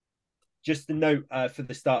Just a note for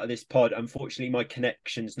the start of this pod. Unfortunately, my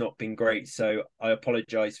connection's not been great, so I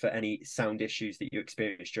apologise for any sound issues that you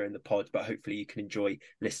experienced during the pod. But hopefully, you can enjoy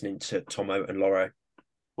listening to Tomo and Lawro.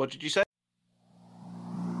 What did you say?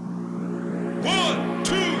 One,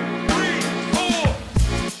 two, three, four.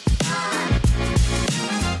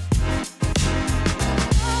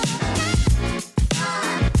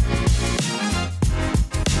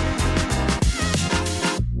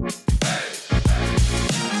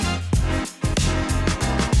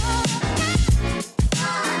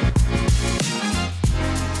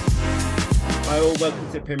 Hi all, welcome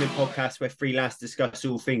to the Pyramid Podcast, where three lads discuss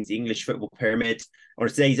all things the English football pyramid. On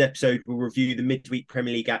today's episode, we'll review the midweek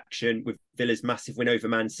Premier League action with Villa's massive win over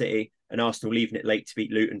Man City and Arsenal leaving it late to beat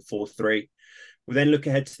Luton 4-3. We'll then look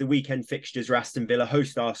ahead to the weekend fixtures where Aston Villa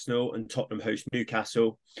host Arsenal and Tottenham host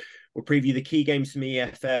Newcastle. We'll preview the key games from the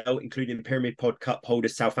EFL, including Pyramid Pod Cup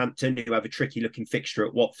holders Southampton, who have a tricky-looking fixture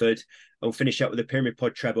at Watford. And we'll finish up with a Pyramid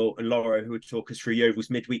Pod treble and Lawro, who will talk us through Yeovil's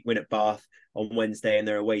midweek win at Bath on Wednesday and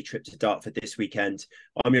their away trip to Dartford this weekend.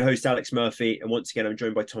 I'm your host, Alex Murphy, and once again, I'm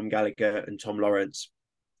joined by Tom Gallagher and Tom Lawrence.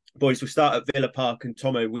 Boys, we'll start at Villa Park, and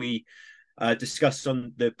Tomo, we discussed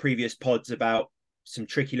on the previous pods about some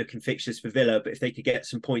tricky looking fixtures for Villa, but if they could get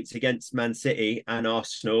some points against Man City and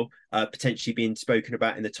Arsenal, potentially being spoken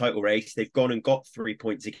about in the title race, they've gone and got 3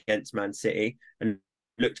 points against Man City and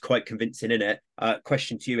looked quite convincing in it.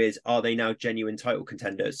 Question to you is, are they now genuine title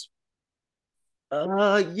contenders?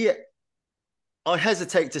 Yeah, I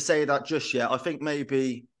hesitate to say that just yet. I think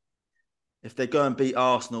maybe if they go and beat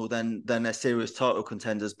Arsenal, then they're serious title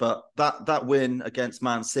contenders. But that win against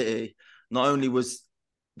Man City, not only was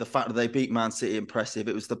the fact that they beat Man City impressive,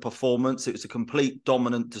 it was the performance. It was a complete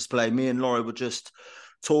dominant display. Me and Lawro were just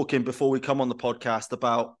talking before we come on the podcast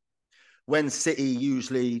about when City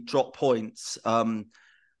usually drop points,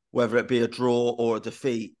 whether it be a draw or a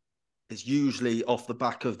defeat, it's usually off the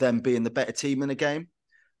back of them being the better team in a game.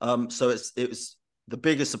 So it was the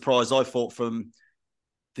biggest surprise I thought from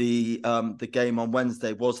the game on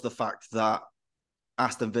Wednesday was the fact that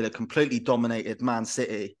Aston Villa completely dominated Man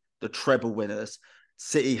City, the treble winners.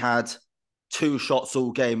 City had two shots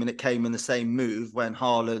all game, and it came in the same move when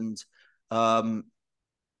Haaland had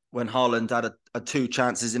two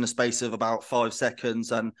chances in a space of about 5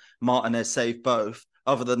 seconds, and Martinez saved both.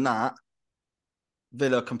 Other than that,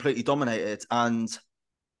 Villa completely dominated, and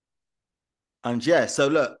yeah. So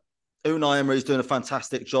look, Unai Emery is doing a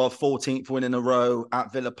fantastic job. 14th win in a row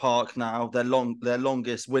at Villa Park now. Their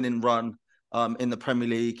longest winning run in the Premier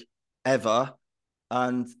League ever.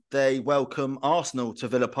 And they welcome Arsenal to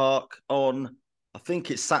Villa Park on, I think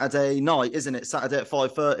it's Saturday night, isn't it? Saturday at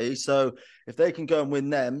 5:30. So if they can go and win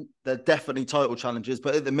them, they're definitely title challengers.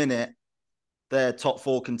 But at the minute, they're top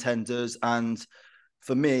four contenders. And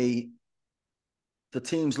for me, the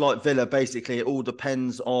teams like Villa, basically, it all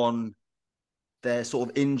depends on their sort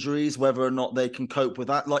of injuries, whether or not they can cope with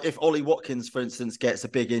that. Like if Ollie Watkins, for instance, gets a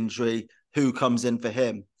big injury, who comes in for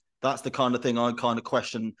him? That's the kind of thing I kind of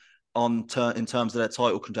question in terms of their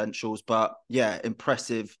title credentials. But yeah,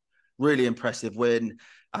 impressive, really impressive win.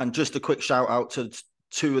 And just a quick shout out to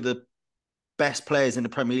two of the best players in the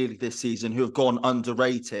Premier League this season who have gone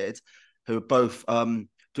underrated, who are both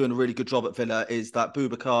doing a really good job at Villa, is that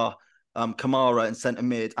Boubacar Kamara in centre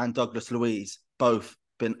mid and Douglas Luiz, both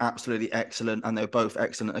been absolutely excellent, and they're both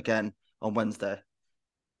excellent again on Wednesday.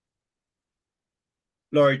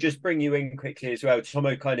 Laurie, just bring you in quickly as well.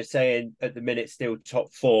 Tomo kind of saying at the minute still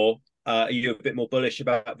top four. Are you a bit more bullish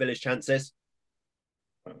about Villa's chances?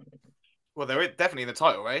 Well, they're definitely in the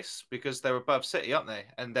title race because they're above City, aren't they?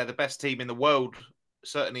 And they're the best team in the world,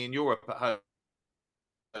 certainly in Europe at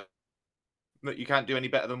home. You can't do any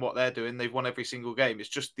better than what they're doing. They've won every single game. It's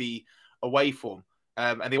just the away form.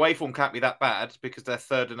 And the away form can't be that bad because they're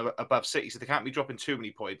third and above City, so they can't be dropping too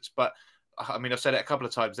many points. But I mean, I've said it a couple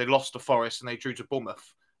of times. They lost to Forest and they drew to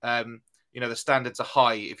Bournemouth. The standards are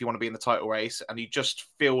high if you want to be in the title race, and you just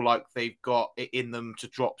feel like they've got it in them to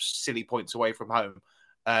drop silly points away from home.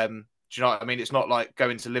 Do you know what I mean? It's not like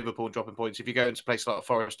going to Liverpool and dropping points. If you go into places like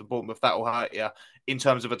Forest and Bournemouth, that will hurt you in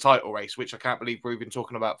terms of a title race, which I can't believe we're even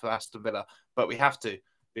talking about for Aston Villa. But we have to,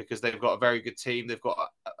 because they've got a very good team. They've got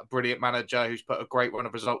a brilliant manager who's put a great run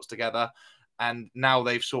of results together. And now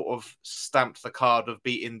they've sort of stamped the card of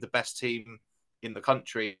beating the best team in the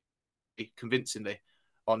country convincingly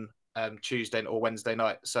on Tuesday or Wednesday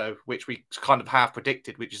night. So, which we kind of half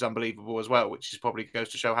predicted, which is unbelievable as well, which is probably goes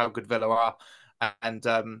to show how good Villa are and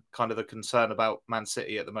kind of the concern about Man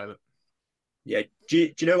City at the moment. Yeah.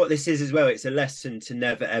 Do you know what this is as well? It's a lesson to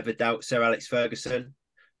never, ever doubt Sir Alex Ferguson.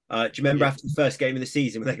 Do you remember after the first game of the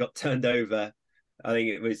season when they got turned over I think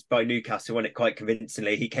it was by Newcastle, won it quite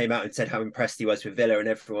convincingly. He came out and said how impressed he was with Villa, and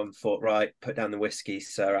everyone thought, right, put down the whiskey,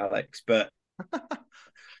 Sir Alex. But Had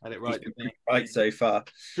it he's right, been didn't he? right so far.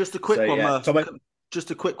 Just a So quick one, yeah, Murph. Tom, Just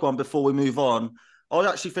a quick one before we move on. I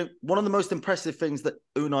actually think one of the most impressive things that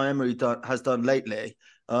Unai Emery has done lately,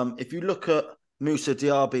 if you look at Moussa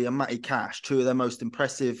Diaby and Matty Cash, two of their most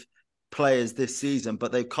impressive players this season,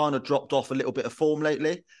 but they've kind of dropped off a little bit of form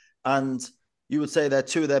lately. And you would say they're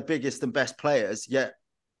two of their biggest and best players, yet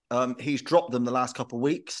he's dropped them the last couple of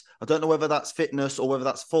weeks. I don't know whether that's fitness or whether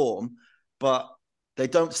that's form, but they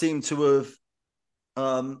don't seem to have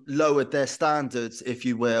lowered their standards, if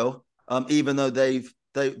you will, even though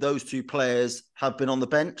those two players have been on the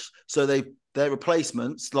bench. So their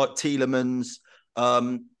replacements like Tielemans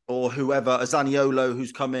or whoever, Zaniolo,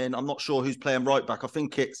 who's come in. I'm not sure who's playing right back. I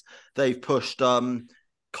think they've pushed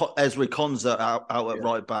Ezri Konza out at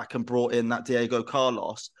right back and brought in that Diego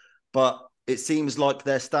Carlos. But it seems like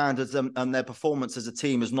their standards and their performance as a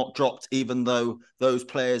team has not dropped, even though those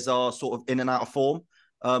players are sort of in and out of form.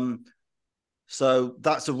 So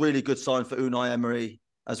that's a really good sign for Unai Emery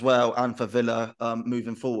as well, and for Villa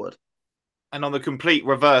moving forward. And on the complete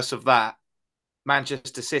reverse of that,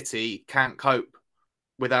 Manchester City can't cope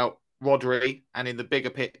without Rodri, and in the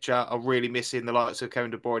bigger picture are really missing the likes of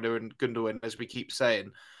Kevin De Bruyne and Gundogan, as we keep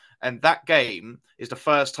saying. And that game is the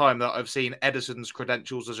first time that I've seen Ederson's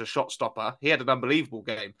credentials as a shot stopper. He had an unbelievable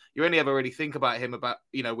game. You only ever really think about him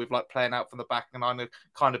with like playing out from the back and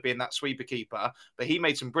kind of being that sweeper keeper. But he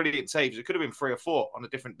made some brilliant saves. It could have been 3 or 4 on a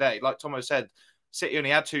different day. Like Tomo said, City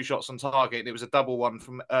only had 2 shots on target, and it was a double one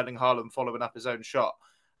from Erling Haaland following up his own shot.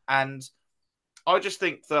 And I just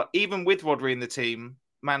think that even with Rodri in the team,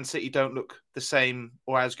 Man City don't look the same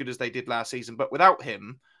or as good as they did last season. But without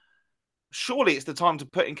him, surely it's the time to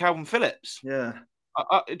put in Calvin Phillips. Yeah.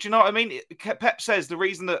 Do you know what I mean? Pep says the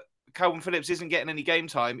reason that Calvin Phillips isn't getting any game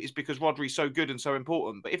time is because Rodri's so good and so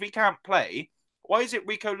important. But if he can't play, why is it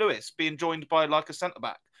Rico Lewis being joined by like a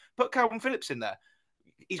centre-back? Put Calvin Phillips in there.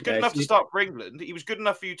 He's good enough to start for England. He was good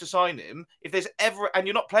enough for you to sign him. If there's ever, and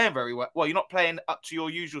you're not playing very well, you're not playing up to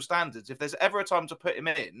your usual standards. If there's ever a time to put him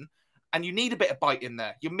in, and you need a bit of bite in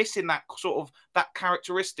there, you're missing that sort of that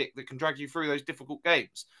characteristic that can drag you through those difficult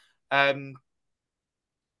games. I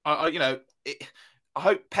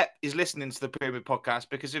hope Pep is listening to the Pyramid podcast,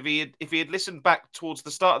 because if he had listened back towards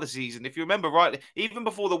the start of the season, if you remember rightly, even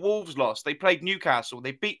before the Wolves lost, they played Newcastle.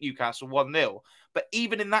 They beat Newcastle 1-0. But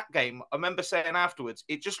even in that game, I remember saying afterwards,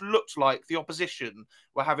 it just looked like the opposition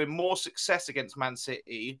were having more success against Man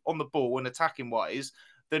City on the ball and attacking wise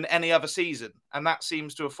than any other season. And that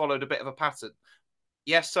seems to have followed a bit of a pattern.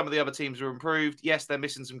 Yes, some of the other teams are improved. Yes, they're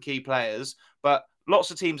missing some key players, but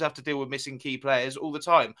lots of teams have to deal with missing key players all the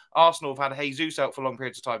time. Arsenal have had Jesus out for long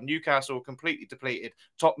periods of time. Newcastle are completely depleted.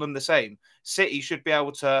 Tottenham the same. City should be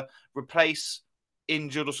able to replace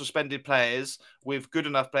injured or suspended players with good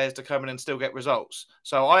enough players to come in and still get results.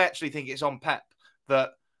 So I actually think it's on Pep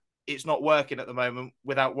that it's not working at the moment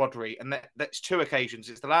without Rodri. And that's 2 occasions.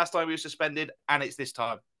 It's the last time he was suspended, and it's this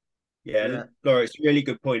time. Yeah. Laura, it's a really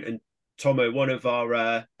good point. And Tomo, one of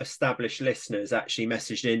our established listeners, actually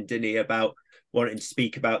messaged in, didn't he, about wanting to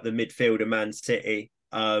speak about the midfield of Man City,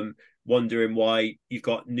 wondering why you've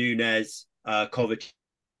got Nunes, Kovacic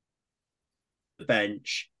the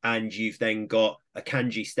bench, and you've then got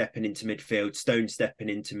Akanji stepping into midfield, Stone stepping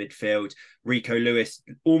into midfield, Rico Lewis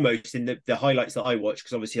almost in the highlights that I watched,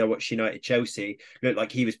 because obviously I watched United Chelsea, looked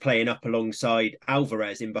like he was playing up alongside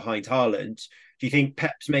Alvarez in behind Haaland. Do you think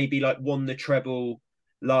Pep's maybe like won the treble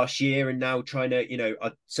last year and now trying to,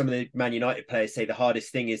 some of the Man United players say the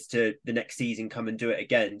hardest thing is to the next season come and do it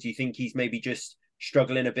again? Do you think he's maybe just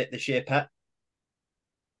struggling a bit this year, Pep?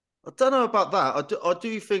 I don't know about that. I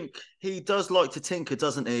do think he does like to tinker,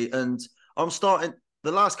 doesn't he? And I'm starting,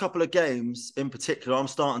 the last couple of games in particular, I'm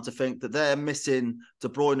starting to think that they're missing De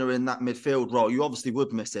Bruyne in that midfield role. You obviously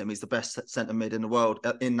would miss him. He's the best centre mid in the world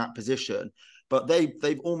in that position. But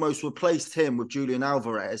they've almost replaced him with Julian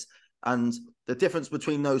Alvarez. And the difference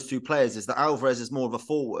between those two players is that Alvarez is more of a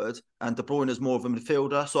forward and De Bruyne is more of a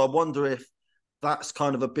midfielder. So I wonder if that's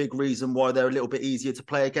kind of a big reason why they're a little bit easier to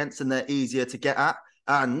play against and they're easier to get at.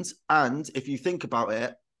 And if you think about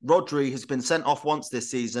it, Rodri has been sent off once this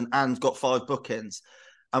season and got 5 bookings.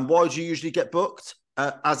 And why do you usually get booked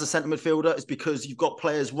as a centre midfielder? It's because you've got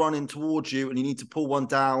players running towards you and you need to pull one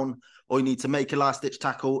down or you need to make a last-ditch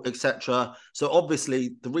tackle, etc. So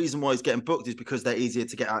obviously, the reason why he's getting booked is because they're easier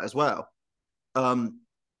to get at as well. And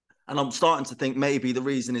I'm starting to think maybe the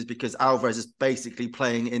reason is because Alvarez is basically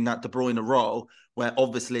playing in that De Bruyne role, where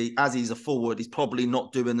obviously, as he's a forward, he's probably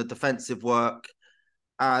not doing the defensive work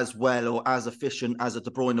as well or as efficient as a De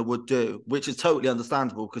Bruyne would do, which is totally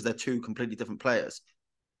understandable because they're two completely different players.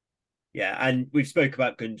 Yeah, and we've spoke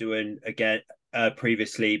about Gundogan again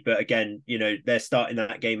previously, but again, they're starting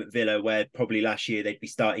that game at Villa where probably last year they'd be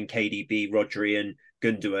starting KDB, Rodri, and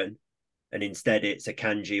Gundogan, and instead it's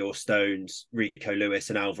Akanji or Stones, Rico Lewis,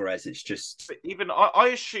 and Alvarez. It's just even I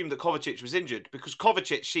assumed that Kovacic was injured because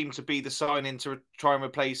Kovacic seemed to be the sign-in to try and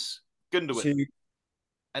replace Gundogan,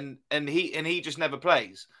 and he just never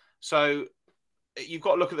plays. So you've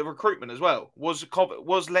got to look at the recruitment as well. Was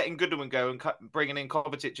letting Gundogan go and bringing in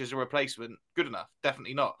Kovacic as a replacement good enough?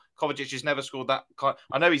 Definitely not. Kovacic has never scored that.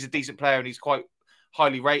 I know he's a decent player and he's quite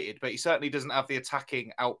highly rated, but he certainly doesn't have the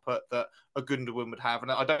attacking output that a Gundogan would have.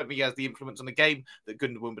 And I don't think he has the influence on the game that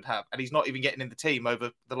Gundogan would have. And he's not even getting in the team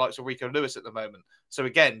over the likes of Rico Lewis at the moment. So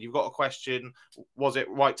again, you've got to question, was it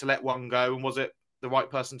right to let one go? And was it the right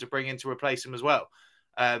person to bring in to replace him as well?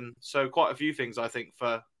 So quite a few things, I think,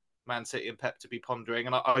 for Man City and Pep to be pondering.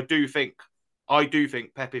 And I do think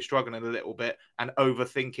Pep is struggling a little bit and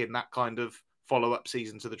overthinking that kind of follow-up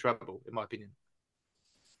season to the treble, in my opinion.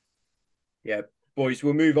 Yeah, boys,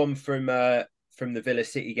 we'll move on from the Villa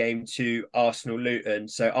City game to Arsenal Luton.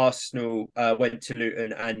 So Arsenal went to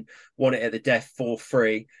Luton and won it at the death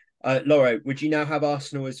 4-3. Lawro, would you now have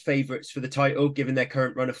Arsenal as favourites for the title given their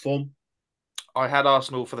current run of form? I had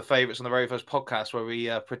Arsenal for the favourites on the very first podcast where we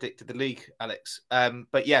predicted the league, Alex.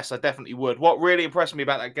 But yes, I definitely would. What really impressed me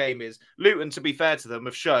about that game is Luton, to be fair to them,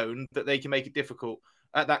 have shown that they can make it difficult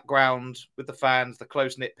at that ground with the fans, the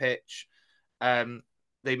close-knit pitch.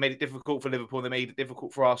 They made it difficult for Liverpool. They made it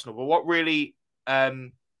difficult for Arsenal. But what really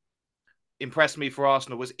impressed me for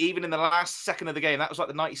Arsenal was even in the last second of the game, that was like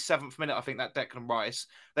the 97th minute, I think, that Declan Rice,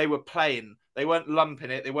 they were playing. They weren't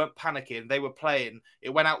lumping it. They weren't panicking. They were playing. It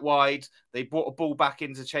went out wide. They brought a ball back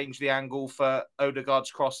in to change the angle for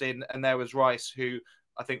Odegaard's cross in, and there was Rice, who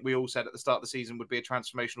I think we all said at the start of the season would be a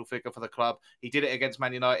transformational figure for the club. He did it against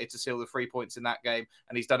Man United to seal the 3 points in that game,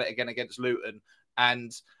 and he's done it again against Luton.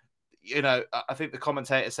 And I think the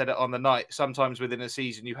commentator said it on the night. Sometimes within a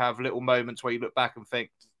season, you have little moments where you look back and think,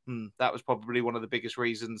 that was probably one of the biggest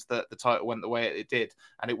reasons that the title went the way it did.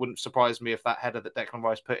 And it wouldn't surprise me if that header that Declan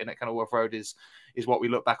Rice put in at Kenilworth Road is what we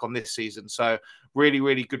look back on this season. So really,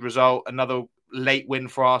 really good result. Another late win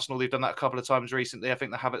for Arsenal. They've done that a couple of times recently. I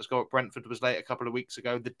think the Havertz goal at Brentford was late a couple of weeks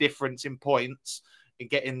ago. The difference in points in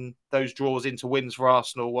getting those draws into wins for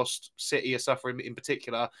Arsenal, whilst City are suffering in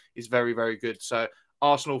particular, is very, very good. So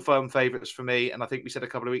Arsenal firm favourites for me, and I think we said a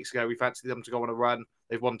couple of weeks ago we fancied them to go on a run.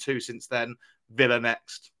 They've won 2 since then. Villa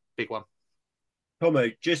next, big one. Tomo,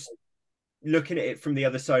 just looking at it from the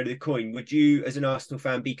other side of the coin, would you, as an Arsenal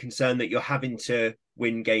fan, be concerned that you're having to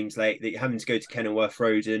win games late, that you're having to go to Kenilworth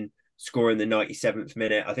Road and score in the 97th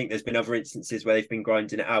minute? I think there's been other instances where they've been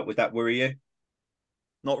grinding it out. Would that worry you?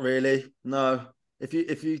 Not really, no. If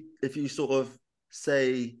you sort of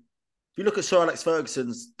say, if you look at Sir Alex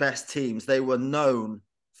Ferguson's best teams, they were known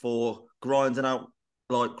for grinding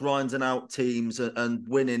out teams and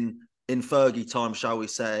winning in Fergie time, shall we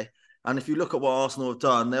say. And if you look at what Arsenal have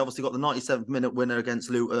done, they obviously got the 97th minute winner against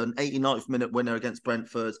Luton, 89th minute winner against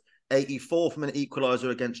Brentford, 84th minute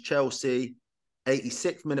equaliser against Chelsea,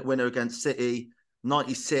 86th minute winner against City,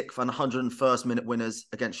 96th and 101st minute winners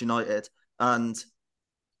against United. And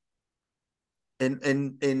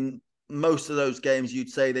in most of those games, you'd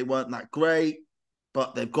say they weren't that great,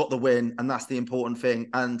 but they've got the win, and that's the important thing.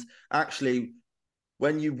 And actually,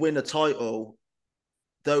 when you win a title,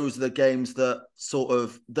 those are the games that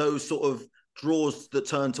those draws that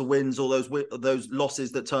turn to wins, or those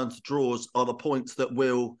losses that turn to draws, are the points that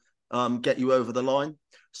will get you over the line.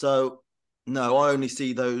 So no, I only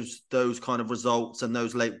see those kind of results and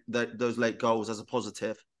those late goals as a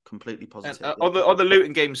positive. Completely positive. On the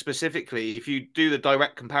Luton game specifically, if you do the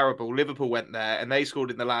direct comparable, Liverpool went there and they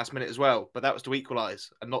scored in the last minute as well, but that was to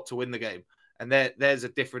equalise and not to win the game. And there's a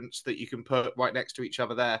difference that you can put right next to each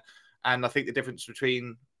other there. And I think the difference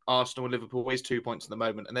between Arsenal and Liverpool is 2 points at the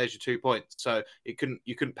moment, and there's your 2 points. So you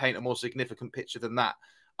couldn't paint a more significant picture than that.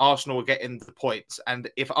 Arsenal are getting the points, and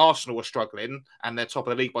if Arsenal are struggling and they're top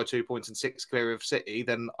of the league by 2 points and 6 clear of City,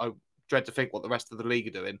 then I dread to think what the rest of the league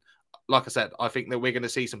are doing. Like I said, I think that we're going to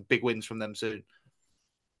see some big wins from them soon.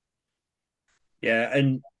 Yeah,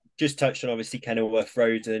 and just touched on obviously Kenilworth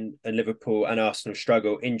Road and Liverpool and Arsenal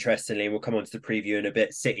struggle. Interestingly, and we'll come on to the preview in a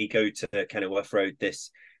bit, City go to Kenilworth Road this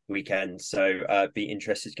weekend. So be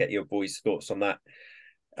interested to get your boys' thoughts on that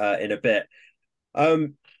in a bit.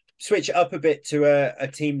 Switch it up a bit to a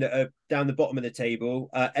team that are down the bottom of the table.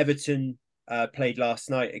 Everton played last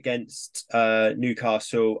night against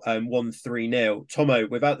Newcastle, won 3-0. Tomo,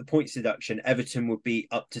 without the points deduction, Everton would be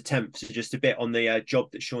up to 10th. So just a bit on the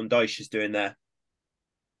job that Sean Dyche is doing there.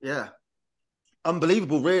 Yeah,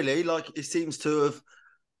 unbelievable, really. Like he seems to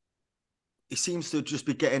just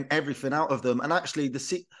be getting everything out of them. And actually,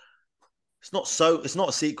 it's not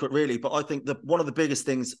a secret really, but I think that one of the biggest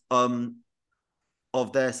things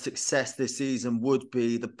of their success this season would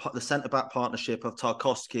be the centre back partnership of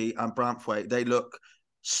Tarkowski and Branthwaite. They look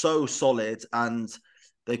so solid and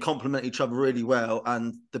they complement each other really well.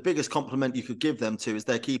 And the biggest compliment you could give them to is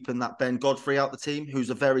they're keeping that Ben Godfrey out the team, who's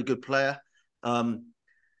a very good player.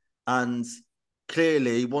 And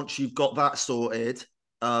clearly, once you've got that sorted,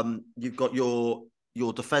 you've got your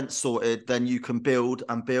defence sorted, then you can build,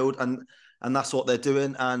 and that's what they're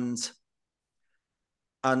doing. And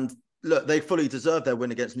look, they fully deserved their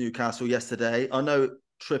win against Newcastle yesterday. I know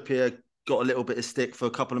Trippier got a little bit of stick for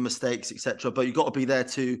a couple of mistakes, etc., but you've got to be there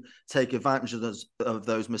to take advantage of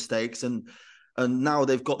those mistakes. And now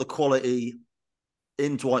they've got the quality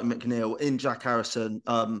in Dwight McNeil, in Jack Harrison,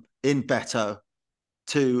 in Beto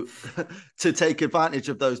to take advantage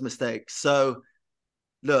of those mistakes. So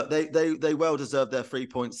look, they well deserved their 3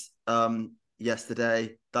 points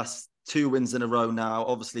yesterday. That's 2 wins in a row now.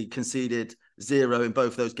 Obviously conceded 0 in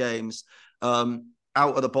both those games.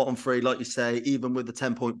 Out of the bottom 3, like you say, even with the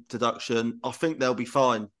 10-point deduction, I think they'll be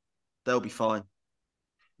fine. They'll be fine.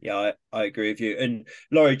 Yeah, I agree with you. And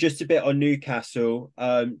Lawro, just a bit on Newcastle.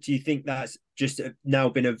 Do you think that's just now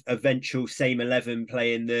been a eventual same 11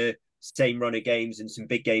 playing the same run of games and some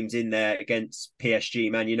big games in there against PSG,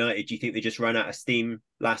 Man United? Do you think they just ran out of steam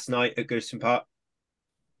last night at Goodison Park?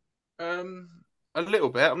 A little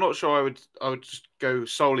bit. I'm not sure I would just go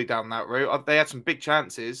solely down that route. They had some big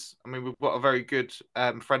chances. I mean, we've got a very good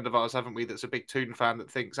friend of ours, haven't we, that's a big Toon fan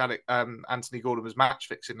that thinks Anthony Gordon was match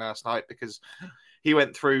fixing last night because he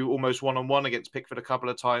went through almost one-on-one against Pickford a couple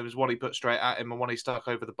of times. One he put straight at him and one he stuck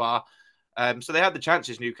over the bar. So they had the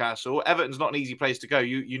chances, Newcastle. Everton's not an easy place to go.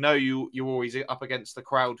 You're always up against the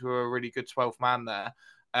crowd who are a really good 12th man there.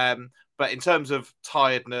 But in terms of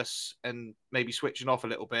tiredness and maybe switching off a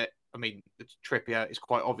little bit, I mean, Trippier is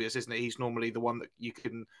quite obvious, isn't it? He's normally the one that you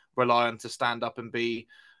can rely on to stand up and be,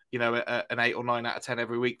 an 8 or 9 out of 10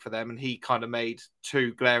 every week for them. And he kind of made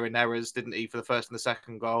 2 glaring errors, didn't he, for the first and the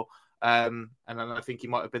second goal? And then I think he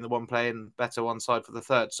might have been the one playing better one side for the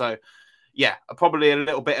third. So, yeah, probably a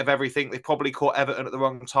little bit of everything. They probably caught Everton at the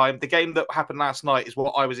wrong time. The game that happened last night is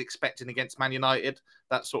what I was expecting against Man United,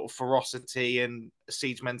 that sort of ferocity and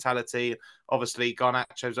siege mentality. Obviously,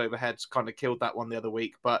 Garnacho's overheads kind of killed that one the other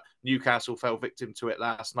week, but Newcastle fell victim to it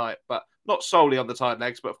last night. But not solely on the tired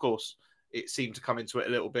legs, but of course, it seemed to come into it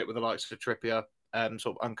a little bit with the likes of Trippier,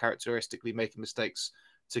 sort of uncharacteristically making mistakes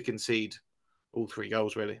to concede all 3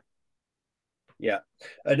 goals, really. Yeah.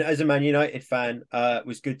 And as a Man United fan, it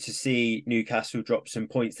was good to see Newcastle drop some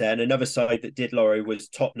points there. And another side that did, Lawro, was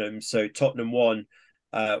Tottenham. So Tottenham won,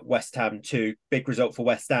 West Ham 2. Big result for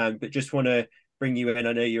West Ham. But just want to bring you in.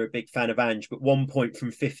 I know you're a big fan of Ange, but 1 point from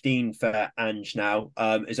 15 for Ange now.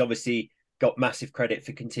 Has obviously got massive credit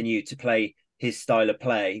for continue to play his style of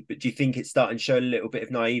play. But do you think it's starting to show a little bit of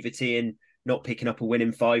naivety in not picking up a win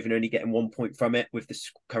in 5 and only getting 1 point from it with the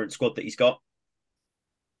current squad that he's got?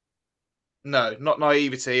 No, not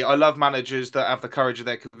naivety. I love managers that have the courage of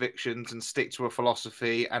their convictions and stick to a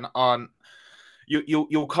philosophy and aren't.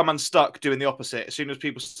 You'll come unstuck doing the opposite. As soon as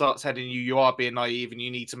people start telling you you are being naive and you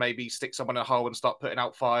need to maybe stick someone in a hole and start putting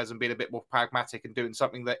out fires and being a bit more pragmatic and doing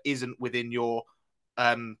something that isn't within your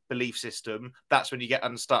belief system, that's when you get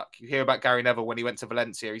unstuck. You hear about Gary Neville when he went to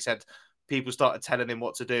Valencia. He said people started telling him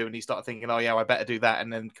what to do and he started thinking, oh yeah, I better do that.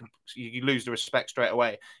 And then you lose the respect straight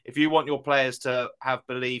away. If you want your players to have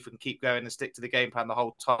belief and keep going and stick to the game plan the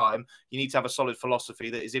whole time, you need to have a solid philosophy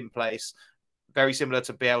that is in place, very similar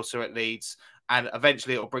to Bielsa at Leeds, and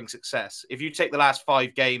eventually it'll bring success. If you take the last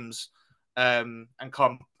 5 games and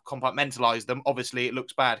compartmentalize them, obviously it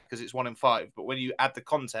looks bad because it's 1 in 5. But when you add the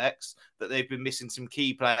context that they've been missing some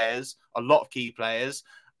key players, a lot of key players,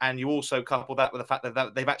 and you also couple that with the fact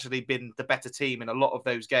that they've actually been the better team in a lot of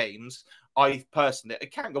those games, I personally,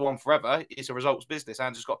 it can't go on forever. It's a results business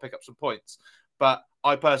and just got to pick up some points. But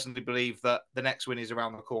I personally believe that the next win is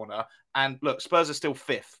around the corner. And look, Spurs are still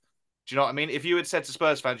 5th. Do you know what I mean? If you had said to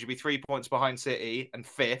Spurs fans, you'd be 3 points behind City and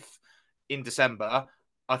 5th in December,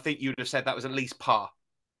 I think you would have said that was at least par.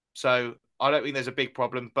 So I don't think there's a big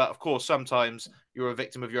problem. But of course, sometimes you're a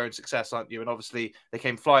victim of your own success, aren't you? And obviously, they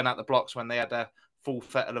came flying out the blocks when they had a full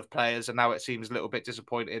fettle of players, and now it seems a little bit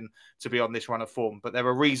disappointing to be on this run of form. But there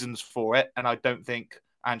are reasons for it, and I don't think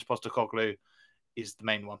Ange Postecoglou is the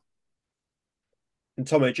main one. And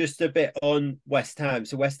Tomo, just a bit on West Ham.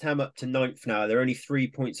 So West Ham up to ninth now. They're only 3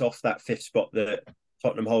 points off that fifth spot that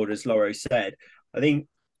Tottenham hold, as Lawro said. I think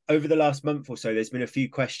over the last month or so, there's been a few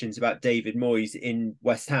questions about David Moyes in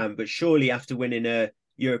West Ham, but surely after winning a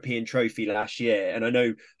European trophy last year, and I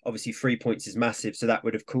know obviously 3 points is massive, so that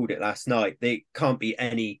would have called it last night. There can't be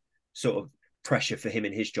any sort of pressure for him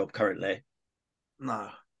in his job currently. No,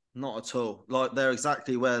 not at all. Like they're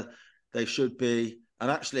exactly where they should be. And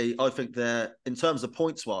actually, I think they're, in terms of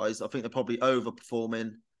points wise, I think they're probably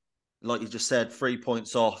overperforming. Like you just said, 3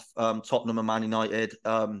 points off Tottenham and Man United.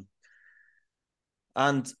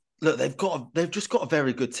 And look, they've just got a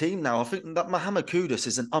very good team now. I think that Mohamed Kudus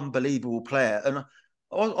is an unbelievable player. And I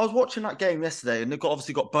was watching that game yesterday, and they've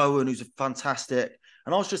obviously got Bowen, who's fantastic.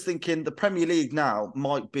 And I was just thinking the Premier League now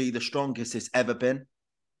might be the strongest it's ever been.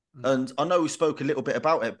 And I know we spoke a little bit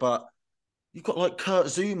about it, but you've got like Kurt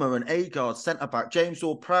Zuma and Agard, centre back, James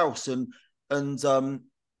Ward-Prowse, and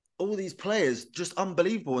all these players just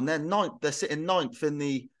unbelievable. And they're ninth. They're sitting ninth in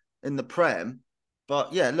the Prem.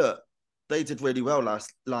 But yeah, look, they did really well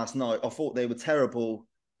last night. I thought they were terrible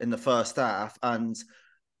in the first half, and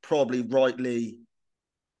probably rightly.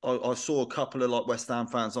 I saw a couple of like West Ham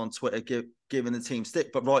fans on Twitter giving the team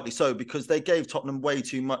stick, but rightly so, because they gave Tottenham way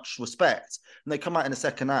too much respect, and they come out in the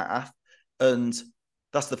second half, and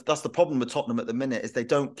that's the problem with Tottenham at the minute, is they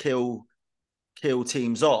don't kill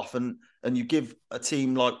teams off, and you give a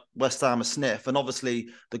team like West Ham a sniff, and obviously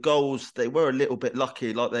the goals, they were a little bit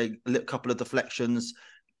lucky, like a couple of deflections,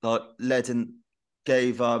 like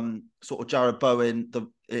gave sort of Jared Bowen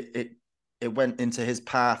it went into his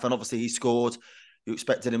path, and obviously he scored. You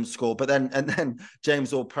expected him to score, but then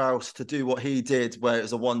James Ward-Prowse to do what he did, where it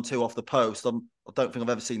was a 1-2 off the post. I don't think I've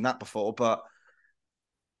ever seen that before. But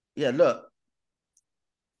yeah, look,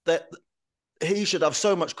 that he should have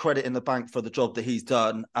so much credit in the bank for the job that he's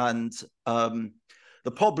done. And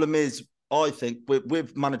the problem is, I think,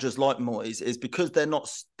 with managers like Moyes, is because they're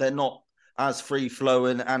not as free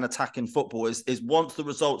flowing and attacking football. Is once the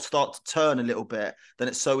results start to turn a little bit, then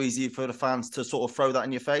it's so easy for the fans to sort of throw that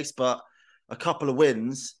in your face. But a couple of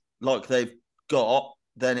wins like they've got,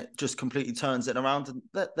 then it just completely turns it around, and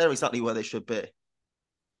they're exactly where they should be.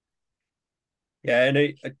 Yeah,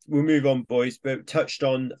 and we'll move on, boys, but touched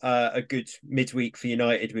on a good midweek for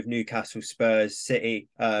United with Newcastle, Spurs, City,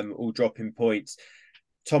 all dropping points.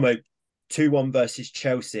 Tomo, 2-1 versus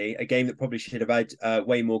Chelsea, a game that probably should have had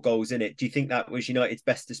way more goals in it. Do you think that was United's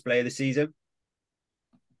best display of the season?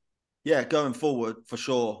 Yeah, going forward, for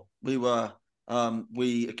sure.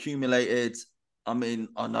 We accumulated, I mean,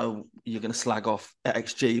 I know you're going to slag off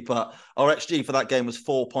XG, but our XG for that game was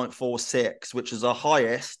 4.46, which is our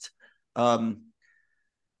highest,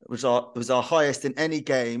 was our highest in any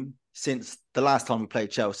game since the last time we played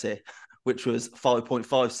Chelsea, which was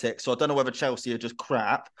 5.56. So I don't know whether Chelsea are just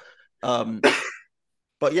crap.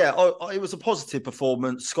 But yeah, it was a positive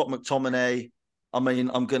performance. Scott McTominay, I mean,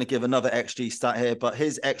 I'm going to give another XG stat here, but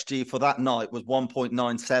his XG for that night was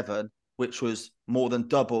 1.97, which was more than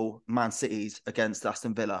double Man City's against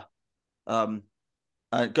Aston Villa. And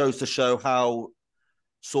it goes to show how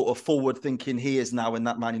sort of forward-thinking he is now in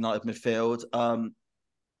that Man United midfield.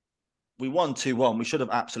 We won 2-1. We should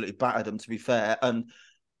have absolutely battered them, to be fair. And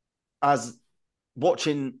as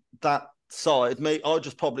watching that side, mate, I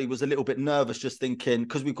just probably was a little bit nervous just thinking,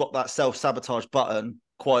 because we've got that self-sabotage button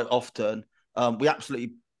quite often, we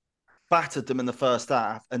absolutely battered them in the first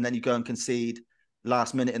half, and then you go and concede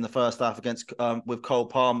last minute in the first half against with Cole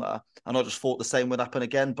Palmer, and I just thought the same would happen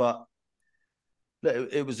again. But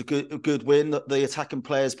it was a good win. The attacking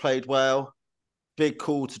players played well. Big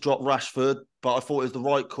call to drop Rashford, but I thought it was the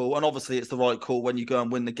right call, and obviously it's the right call when you go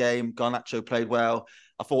and win the game. Garnacho played well.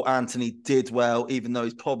 I thought Anthony did well, even though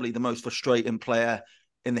he's probably the most frustrating player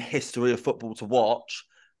in the history of football to watch.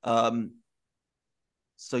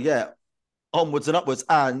 So yeah, onwards and upwards.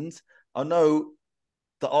 And I know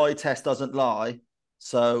the eye test doesn't lie,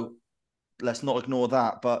 so let's not ignore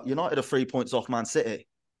that. But United are 3 points off Man City.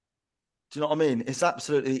 Do you know what I mean? It's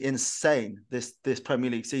absolutely insane, this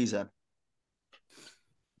Premier League season.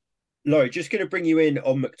 Laurie, just going to bring you in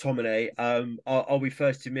on McTominay. I'll be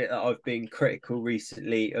first to admit that I've been critical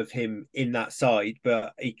recently of him in that side,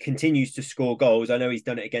 but he continues to score goals. I know he's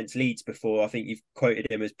done it against Leeds before. I think you've quoted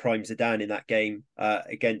him as Prime Zidane in that game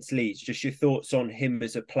against Leeds. Just your thoughts on him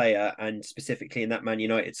as a player, and specifically in that Man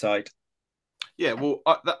United side. Yeah, well,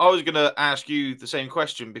 I was going to ask you the same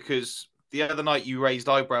question, because the other night you raised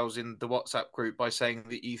eyebrows in the WhatsApp group by saying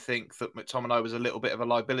that you think that McTominay was a little bit of a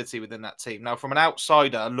liability within that team. Now, from an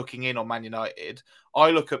outsider looking in on Man United,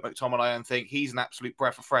 I look at McTominay and think he's an absolute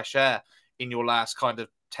breath of fresh air in your last kind of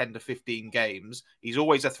 10 to 15 games. He's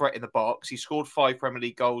always a threat in the box. He scored 5 Premier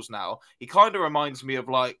League goals now. He kind of reminds me of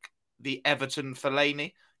like the Everton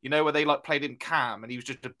Fellaini, where they like played him cam and he was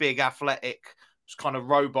just a big athletic kind of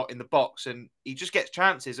robot in the box, and he just gets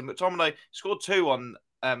chances. And McTominay scored 2 on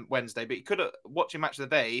Wednesday, but he could have, watching Match of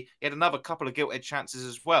the Day, he had another couple of gilt-edged chances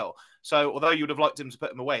as well. So although you would have liked him to put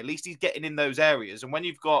them away, at least he's getting in those areas. And when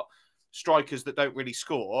you've got strikers that don't really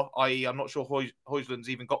score, i.e. I'm not sure Højlund's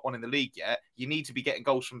even got one in the league yet, you need to be getting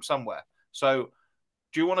goals from somewhere. So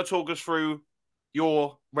do you want to talk us through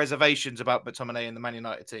your reservations about McTominay and the Man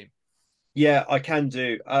United team? Yeah, I can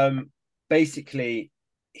do. Basically,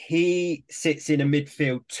 he sits in a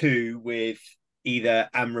midfield 2 with either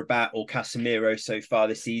Amrabat or Casemiro so far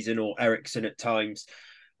this season, or Eriksen at times.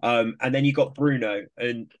 And then you got Bruno,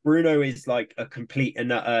 and Bruno is like a complete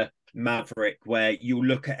and utter maverick, where you'll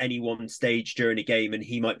look at any one stage during a game and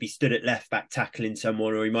he might be stood at left back tackling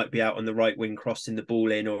someone, or he might be out on the right wing crossing the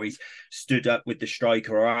ball in, or he's stood up with the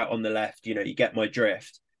striker or out on the left. You get my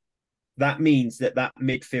drift. That means that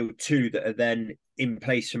midfield 2 that are then in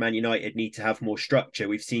place for Man United need to have more structure.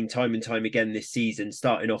 We've seen time and time again this season,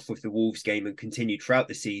 starting off with the Wolves game and continued throughout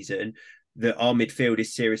the season, that our midfield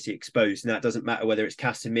is seriously exposed. And that doesn't matter whether it's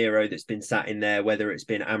Casemiro that's been sat in there, whether it's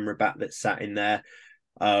been Amrabat that's sat in there,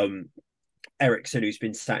 Eriksen who's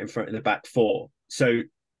been sat in front of the back 4. So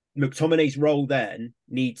McTominay's role then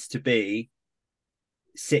needs to be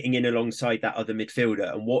sitting in alongside that other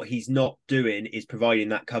midfielder, and what he's not doing is providing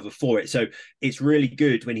that cover for it. So it's really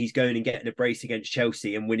good when he's going and getting a brace against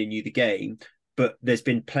Chelsea and winning you the game, but there's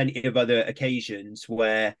been plenty of other occasions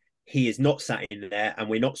where he is not sat in there and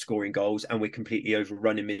we're not scoring goals and we're completely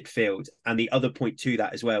overrunning midfield. And the other point to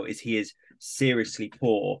that as well is he is seriously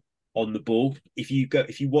poor on the ball. If you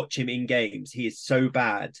watch him in games, he is so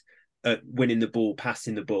bad at winning the ball,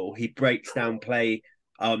 passing the ball. He breaks down play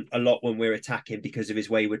a lot when we're attacking because of his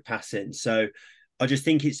wayward passing. So I just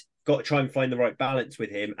think it's got to try and find the right balance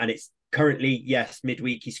with him. And it's currently, yes,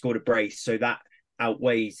 midweek he scored a brace, so that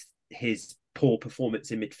outweighs his poor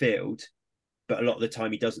performance in midfield. But a lot of the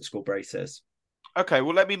time he doesn't score braces. Okay,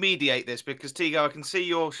 well, let me mediate this, because Tigo, I can see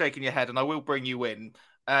you're shaking your head and I will bring you in.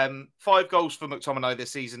 5 goals for McTominay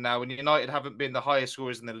this season now, and United haven't been the highest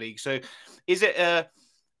scorers in the league. So is it a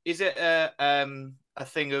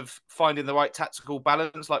thing of finding the right tactical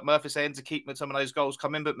balance, like Murph is saying, to keep McTominay's goals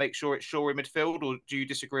coming, but make sure it's sure in midfield? Or do you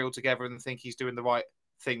disagree altogether and think he's doing the right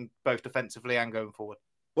thing both defensively and going forward?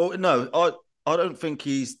 Well, no, I don't think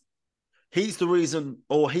he's the reason,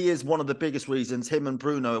 or he is one of the biggest reasons. Him and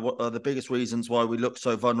Bruno are the biggest reasons why we look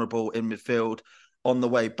so vulnerable in midfield on the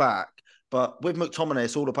way back. But with McTominay,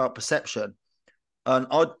 it's all about perception. And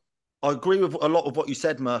I agree with a lot of what you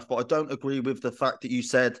said, Murph, but I don't agree with the fact that you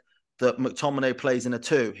said that McTominay plays in a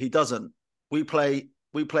 2. He doesn't. We play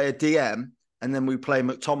a DM, and then we play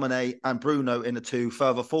McTominay and Bruno in a 2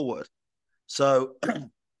 further forward. So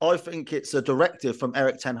I think it's a directive from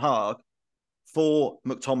Erik ten Hag for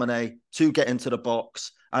McTominay to get into the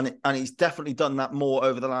box, and he's definitely done that more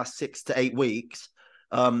over the last 6 to 8 weeks.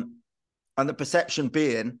 And the perception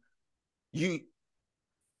being,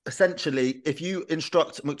 essentially, if you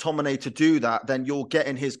instruct McTominay to do that, then you're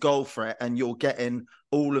getting his goal threat and you're getting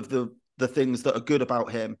all of the things that are good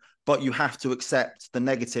about him. But you have to accept the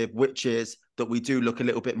negative, which is that we do look a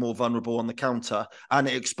little bit more vulnerable on the counter, and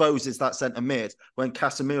it exposes that centre mid. When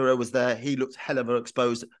Casemiro was there, he looked hell of a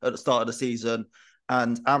exposed at the start of the season,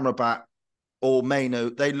 and Amrabat or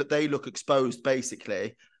Maino, they look exposed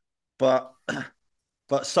basically. But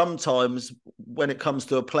sometimes when it comes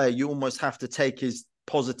to a player, you almost have to take his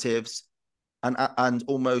positives and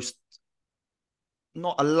almost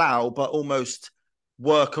not allow, but almost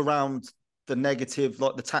work around the negative,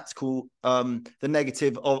 like the tactical, the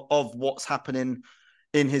negative of what's happening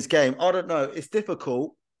in his game. I don't know. It's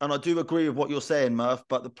difficult. And I do agree with what you're saying, Murph.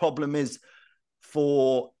 But the problem is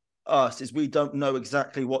for us is we don't know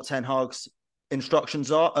exactly what Ten Hag's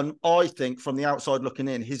instructions are. And I think from the outside looking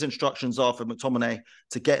in, his instructions are for McTominay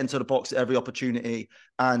to get into the box at every opportunity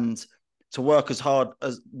and to work as hard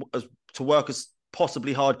as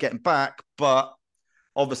possibly hard getting back. But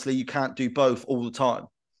obviously you can't do both all the time.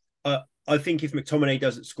 I think if McTominay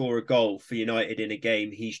doesn't score a goal for United in a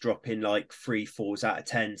game, he's dropping like 3-4s out of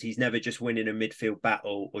 10s. He's never just winning a midfield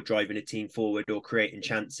battle or driving a team forward or creating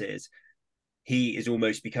chances. He is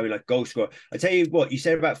almost becoming like goal scorer. I tell you what, you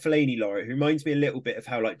said about Fellaini, Lawro, who reminds me a little bit of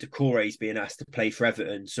how like Doucouré's being asked to play for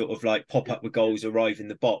Everton, sort of like pop up with goals, arrive in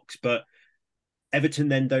the box. But Everton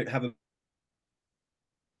then don't have a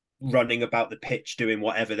running about the pitch doing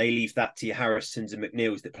whatever. They leave that to your Harrisons and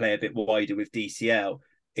McNeils that play a bit wider with DCL.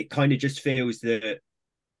 It kind of just feels that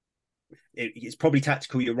it's probably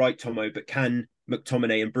tactical. You're right, Tomo, but can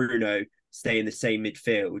McTominay and Bruno stay in the same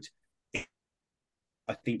midfield?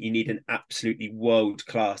 I think you need an absolutely world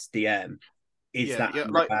class DM. Is Yeah, that yeah.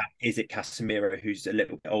 Like Amrabat? Is it Casemiro, who's a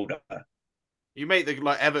little bit older? you make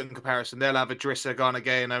the Everton comparison, they'll have Idrissa Gana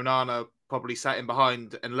Gay and Onana probably sat in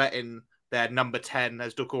behind and letting their number 10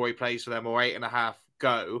 as Doucouré plays for them or 8.5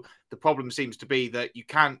 go. The problem seems to be that you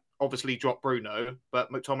can't obviously drop Bruno,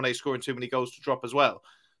 but McTominay's scoring too many goals to drop as well.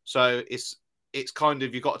 So it's kind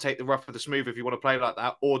of, you've got to take the rough with the smooth if you want to play like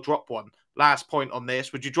that, or drop one. Last point on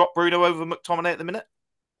this, would you drop Bruno over McTominay at the minute?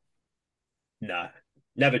 No,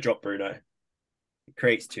 never drop Bruno. It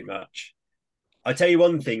creates too much. I tell you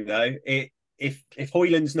one thing though, if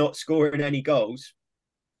Højlund's not scoring any goals,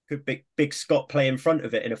 could big Scott play in front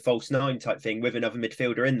of it in a false nine type thing with another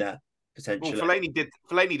midfielder in there Well, potentially.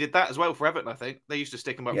 Fellaini did that as well for Everton, I think. They used to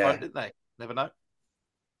stick him up front, didn't they? Never know.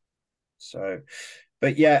 So,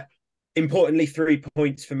 but yeah, importantly, 3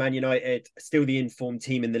 points for Man United, still the informed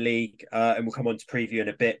team in the league, and we'll come on to preview in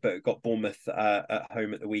a bit, but got Bournemouth at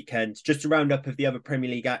home at the weekend. Just a roundup of the other Premier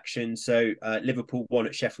League action. So Liverpool won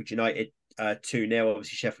at Sheffield United 2-0.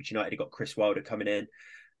 Obviously, Sheffield United got Chris Wilder coming in,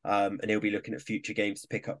 and he'll be looking at future games to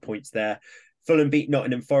pick up points there. Fulham beat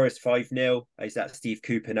Nottingham Forest 5-0. Is that Steve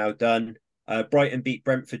Cooper now done? Brighton beat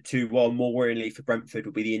Brentford 2-1. More worryingly for Brentford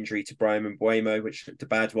will be the injury to Brian Mbeumo, which looked a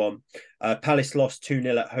bad one. Palace lost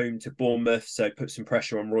 2-0 at home to Bournemouth, so put some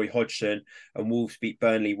pressure on Roy Hodgson. And Wolves beat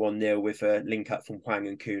Burnley 1-0 with a link up from Hwang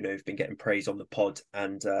and Kuno, who've been getting praise on the pod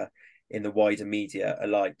and in the wider media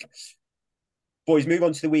alike. Boys, move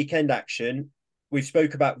on to the weekend action. We've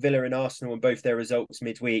spoke about Villa and Arsenal and both their results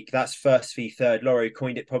midweek. That's first v third. Lawro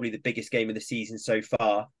coined it probably the biggest game of the season so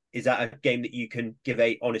far. Is that a game that you can give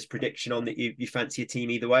a honest prediction on, that you fancy a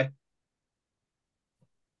team either way?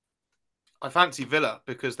 I fancy Villa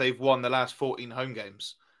because they've won the last 14 home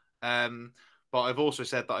games. But I've also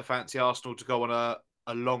said that I fancy Arsenal to go on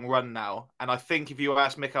a long run now. And I think if you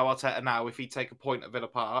ask Mikel Arteta now if he'd take a point at Villa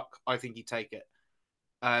Park, I think he'd take it.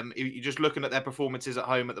 You're just looking at their performances at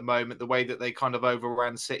home at the moment, the way that they kind of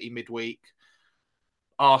overran City midweek.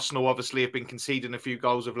 Arsenal obviously have been conceding a few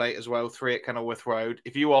goals of late as well, 3 at Kenilworth Road.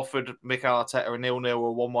 If you offered Mikel Arteta a 0-0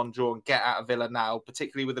 or a 1-1 draw and get out of Villa now,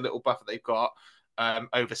 particularly with the little buffer they've got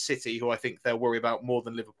over City, who I think they'll worry about more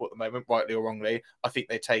than Liverpool at the moment, rightly or wrongly, I think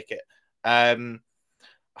they take it. I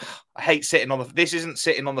hate sitting on this isn't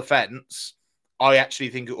sitting on the fence. I actually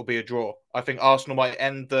think it will be a draw. I think Arsenal might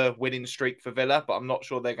end the winning streak for Villa, but I'm not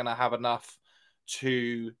sure they're going to have enough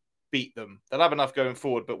to beat them. They'll have enough going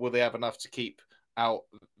forward, but will they have enough to keep out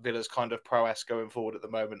Villa's kind of prowess going forward at the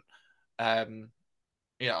moment?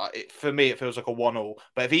 For me, it feels like a 1-1.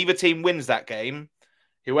 But if either team wins that game,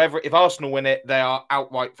 if Arsenal win it, they are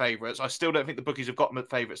outright favourites. I still don't think the bookies have got them at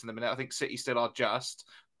favourites in the minute. I think City still are just.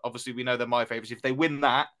 Obviously, we know they're my favourites. If they win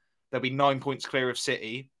that, they'll be 9 points clear of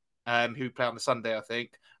City, who play on the Sunday, I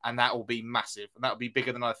think. And that will be massive. And that will be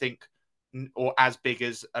bigger than I think, or as big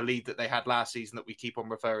as a lead that they had last season that we keep on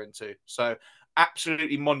referring to. So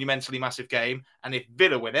absolutely monumentally massive game. And if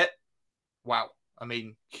Villa win it, wow. I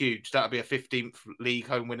mean, huge. That would be a 15th league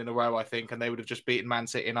home win in a row, I think. And they would have just beaten Man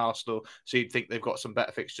City and Arsenal. So you'd think they've got some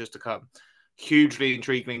better fixtures to come. Hugely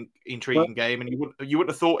intriguing game. And you wouldn't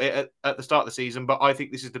have thought it at the start of the season, but I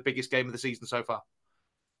think this is the biggest game of the season so far.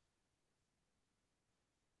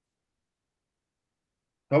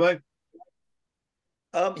 Tomo?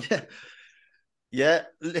 Yeah.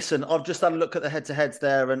 Listen, I've just had a look at the head-to-heads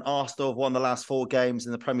there, and Arsenal have won the last 4 games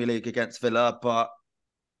in the Premier League against Villa, but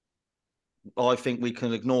I think we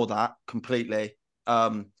can ignore that completely.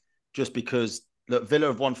 Just because look, Villa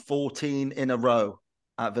have won 14 in a row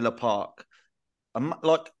at Villa Park.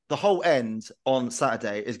 Like the whole end on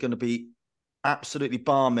Saturday is going to be absolutely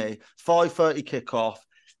balmy. 5:30 kickoff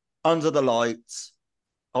under the lights.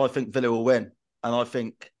 I think Villa will win, and I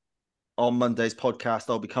think on Monday's podcast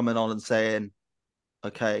I'll be coming on and saying,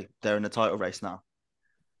 okay, they're in the title race now.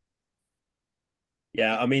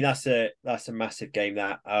 Yeah, I mean that's a massive game.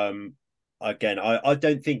 That again, I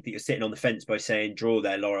don't think that you're sitting on the fence by saying draw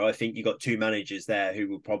there, Laura. I think you got 2 managers there who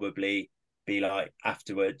will probably be like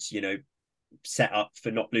afterwards, set up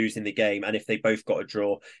for not losing the game. And if they both got a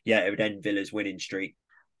draw, yeah, it would end Villa's winning streak.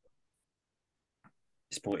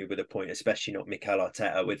 Disappointed with a point, especially not Mikel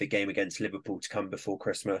Arteta with the game against Liverpool to come before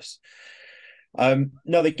Christmas.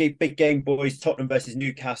 Another big game, boys. Tottenham versus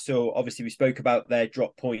Newcastle. Obviously, we spoke about their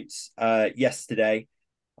drop points yesterday.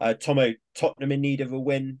 Tomo, Tottenham in need of a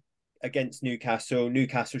win against Newcastle.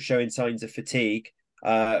 Newcastle showing signs of fatigue.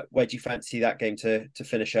 Where do you fancy that game to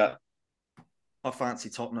finish up? I fancy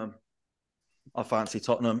Tottenham.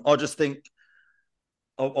 I just think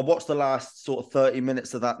I watched the last sort of 30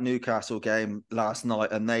 minutes of that Newcastle game last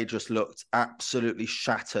night, and they just looked absolutely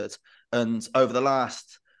shattered. And over the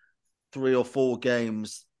last 3 or 4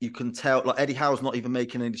 games, you can tell like Eddie Howe's not even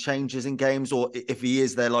making any changes in games, or if he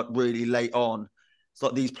is, they're like really late on. It's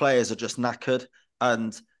like these players are just knackered,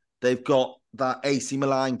 and they've got that AC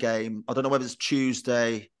Milan game. I don't know whether it's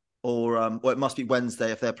Tuesday or well, it must be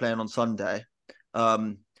Wednesday if they're playing on Sunday.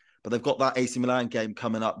 But they've got that AC Milan game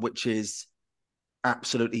coming up, which is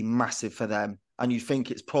absolutely massive for them. And you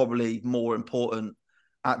think it's probably more important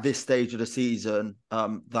at this stage of the season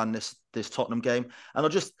than this Tottenham game. And I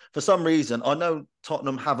just, for some reason, I know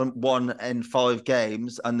Tottenham haven't won in 5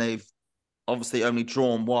 games and they've obviously only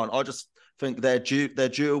drawn 1. I just think they're due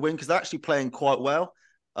a win because they're actually playing quite well.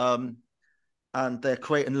 And they're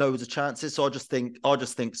creating loads of chances. So I just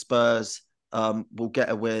think Spurs will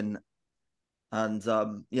get a win. And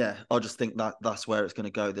I just think that's where it's going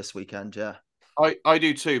to go this weekend. Yeah. I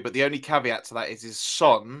do too, but the only caveat to that is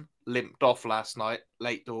Son limped off last night,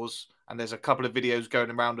 late doors, and there's a couple of videos going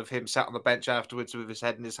around of him sat on the bench afterwards with his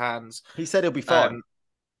head in his hands. He said he'll be fine.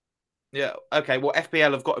 Yeah, okay. Well,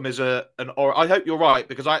 FPL have got him as an. I hope you're right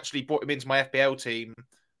because I actually brought him into my FPL team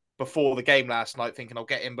before the game last night, thinking I'll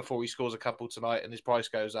get him before he scores a couple tonight and his price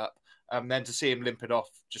goes up. Then to see him limping off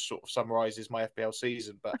just sort of summarises my FPL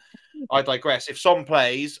season. But I digress. If Son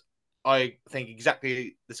plays, I think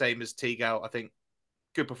exactly the same as Teagle. I think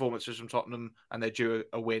good performances from Tottenham, and they're due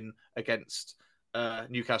a win against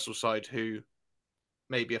Newcastle side, who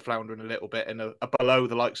maybe are floundering a little bit and are below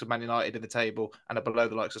the likes of Man United in the table and are below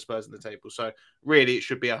the likes of Spurs in the table. So really, it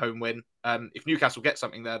should be a home win. If Newcastle get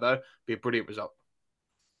something there, though, it'd be a brilliant result.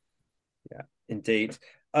 Yeah, indeed.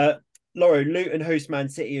 Lawro, Luton host Man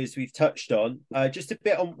City, as we've touched on. Just a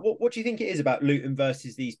bit on what do you think it is about Luton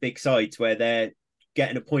versus these big sides where they're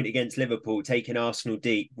getting a point against Liverpool, taking Arsenal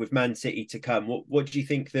deep with Man City to come? What do you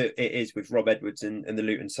think that it is with Rob Edwards and the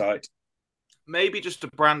Luton side? Maybe just a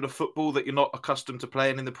brand of football that you're not accustomed to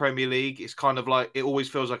playing in the Premier League. It's kind of like, it always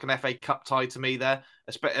feels like an FA Cup tie to me there.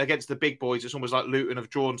 Against the big boys, it's almost like Luton have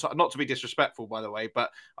drawn, not to be disrespectful, by the way,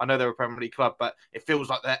 but I know they're a Premier League club, but it feels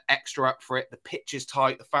like they're extra up for it. The pitch is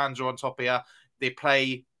tight. The fans are on top of you. They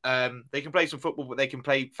can play some football, but they can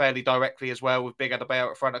play fairly directly as well with Big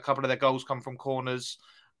Adebayo at front. A couple of their goals come from corners.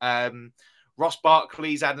 Ross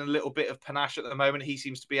Barkley's adding a little bit of panache at the moment. He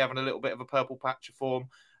seems to be having a little bit of a purple patch of form.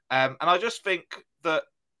 And I just think that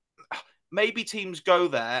maybe teams go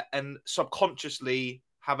there and subconsciously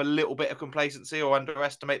have a little bit of complacency or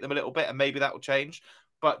underestimate them a little bit, and maybe that will change.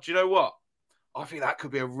 But do you know what? I think that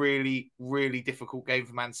could be a really, really difficult game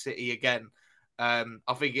for Man City again. I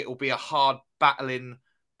think it will be a hard battling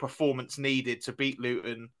performance needed to beat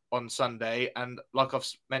Luton on Sunday. And like I've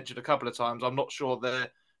mentioned a couple of times, I'm not sure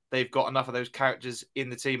that they've got enough of those characters in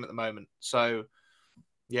the team at the moment. So,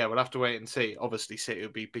 yeah, we'll have to wait and see. Obviously, City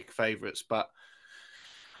would be big favourites, but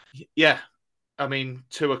yeah, I mean,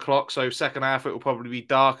 2:00, so second half it will probably be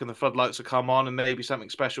dark and the floodlights will come on and maybe something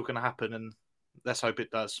special can happen, and let's hope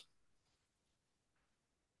it does.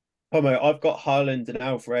 Pomo, I've got Haaland and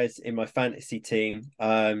Alvarez in my fantasy team,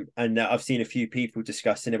 and I've seen a few people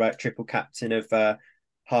discussing about triple captain of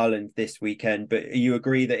Haaland this weekend. But you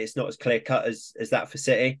agree that it's not as clear cut as that for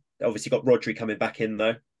City? Obviously, got Rodri coming back in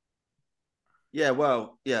though. Yeah,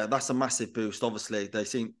 well, yeah, that's a massive boost. Obviously, I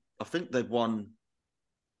think they've won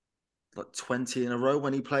like 20 in a row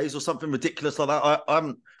when he plays or something ridiculous like that. I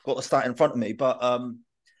haven't got the stat in front of me, but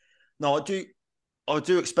no, I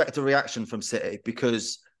do expect a reaction from City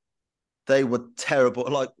because they were terrible.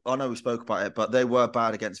 Like, I know we spoke about it, but they were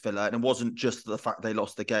bad against Villa, and it wasn't just the fact they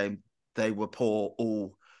lost the game. They were poor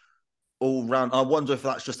all round. I wonder if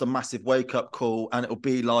that's just a massive wake-up call, and it'll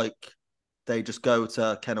be like they just go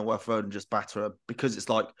to Kenilworth Road and just batter them because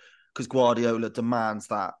Guardiola demands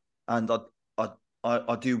that. And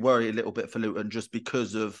I do worry a little bit for Luton just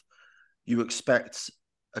because of you expect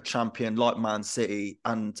a champion like Man City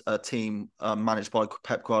and a team managed by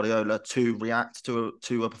Pep Guardiola to react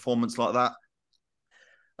to a performance like that.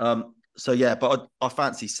 So yeah, but I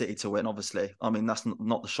fancy City to win. Obviously, I mean that's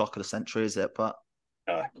not the shock of the century, is it? But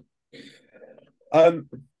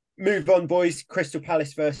move on, boys. Crystal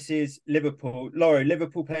Palace versus Liverpool. Lawro,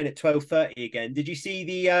 Liverpool playing at 12:30 again. Did you see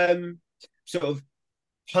the sort of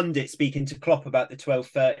pundit speaking to Klopp about the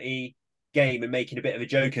 12:30 game and making a bit of a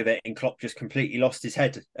joke of it, and Klopp just completely lost his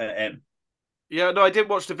head at him? Yeah, no, I didn't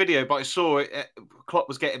watch the video, but I saw it. Klopp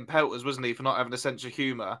was getting pelters, wasn't he, for not having a sense of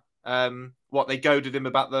humour? They goaded him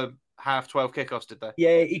about the 12:30 kickoffs, did they?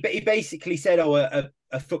 Yeah, he basically said,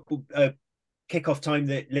 a football kickoff time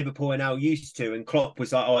that Liverpool are now used to, and Klopp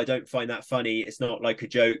was like, I don't find that funny. It's not like a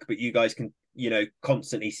joke, but you guys can,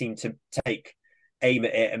 constantly seem to take aim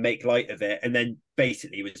at it and make light of it. And then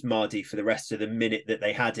basically was Mardy for the rest of the minute that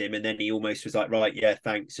they had him. And then he almost was like, right, yeah,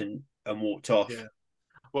 thanks, and walked off. Yeah.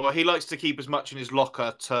 Well, he likes to keep as much in his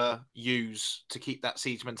locker to use to keep that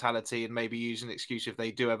siege mentality and maybe use an excuse if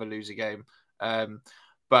they do ever lose a game.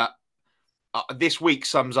 But this week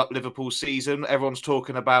sums up Liverpool's season. Everyone's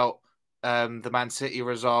talking about the Man City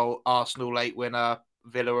result, Arsenal late winner,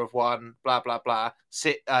 Villa have won, blah, blah, blah.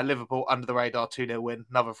 Liverpool under the radar, 2-0 win,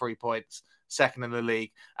 another 3 points, second in the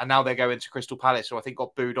league. And now they're going to Crystal Palace, who I think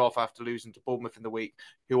got booed off after losing to Bournemouth in the week,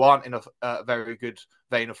 who aren't in a very good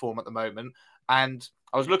vein of form at the moment. And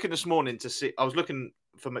I was looking this morning I was looking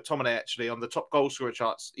for McTominay actually on the top goal scorer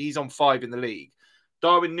charts. He's on 5 in the league.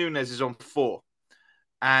 Darwin Núñez is on 4.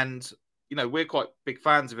 And we're quite big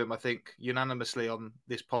fans of him, I think, unanimously on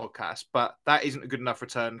this podcast, but that isn't a good enough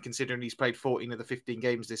return considering he's played 14 of the 15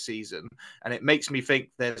 games this season. And it makes me think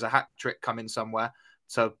there's a hat trick coming somewhere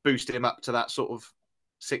to boost him up to that sort of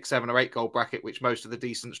 6, 7 or 8 goal bracket, which most of the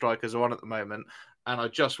decent strikers are on at the moment. And I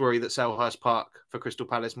just worry that Selhurst Park for Crystal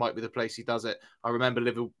Palace might be the place he does it. I remember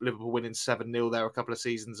Liverpool winning 7-0 there a couple of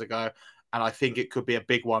seasons ago. And I think it could be a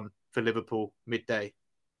big one for Liverpool midday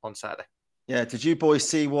on Saturday. Yeah, did you boys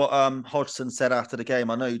see what Hodgson said after the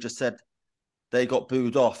game? I know you just said they got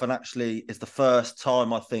booed off, and actually it's the first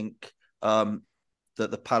time I think that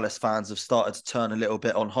the Palace fans have started to turn a little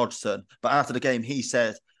bit on Hodgson. But after the game, he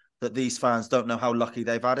said that these fans don't know how lucky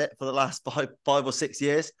they've had it for the last five or 6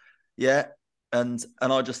 years. Yeah, and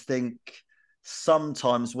I just think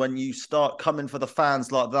sometimes when you start coming for the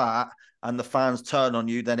fans like that, and the fans turn on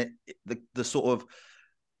you, then the sort of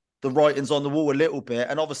the writing's on the wall a little bit.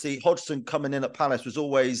 And obviously Hodgson coming in at Palace was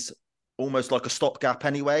always almost like a stopgap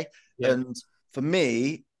anyway. Yeah. And for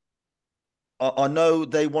me, I know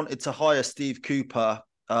they wanted to hire Steve Cooper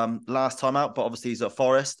last time out, but obviously he's at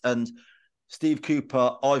Forest. And Steve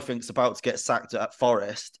Cooper, I think, is about to get sacked at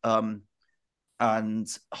Forest. And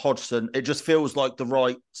Hodgson, it just feels like the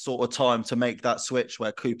right sort of time to make that switch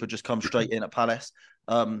where Cooper just comes straight in at Palace.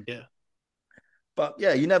 Yeah. But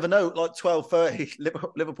yeah, you never know. Like 12:30,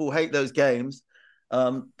 Liverpool hate those games.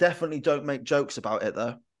 Definitely don't make jokes about it,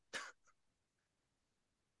 though.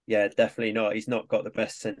 Yeah, definitely not. He's not got the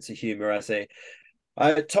best sense of humour, has he?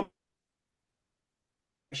 Tom,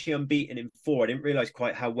 actually unbeaten in 4. I didn't realise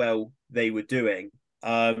quite how well they were doing.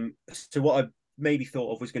 So what I maybe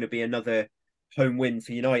thought of was going to be another home win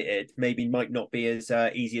for United. Maybe might not be as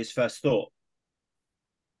easy as first thought.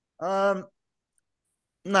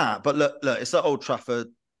 Nah, but look, it's at Old Trafford.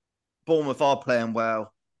 Bournemouth are playing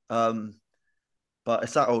well, but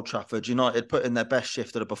it's at Old Trafford. United put in their best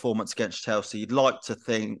shift of the performance against Chelsea. You'd like to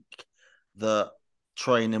think that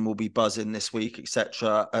training will be buzzing this week,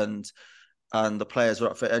 etc., and the players are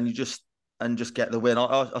up for it, and just get the win.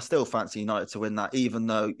 I still fancy United to win that, even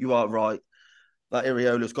though you are right that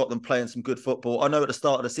Iriola's got them playing some good football. I know at the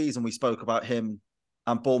start of the season we spoke about him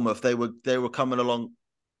and Bournemouth. They were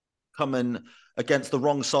coming against the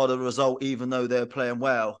wrong side of the result, even though they're playing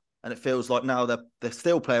well. And it feels like now they're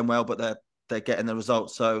still playing well, but they're getting the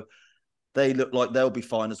results. So they look like they'll be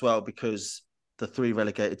fine as well, because the 3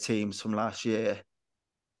 relegated teams from last year,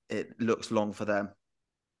 it looks long for them.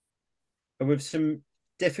 And with some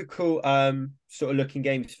difficult sort of looking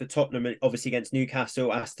games for Tottenham, obviously against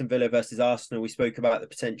Newcastle, Aston Villa versus Arsenal, we spoke about the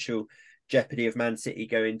potential jeopardy of Man City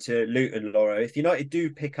going to Luton, Lawro. If United do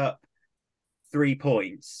pick up 3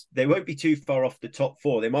 points, they won't be too far off the top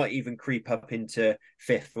 4. They might even creep up into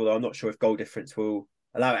 5th, although I'm not sure if goal difference will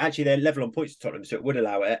allow it. Actually, they're level on points to Tottenham, so it would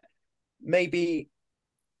allow it. Maybe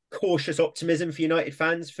cautious optimism for United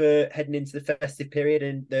fans for heading into the festive period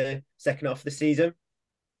in the second half of the season.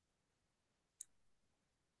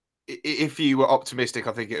 If you were optimistic,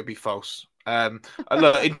 I think it would be false.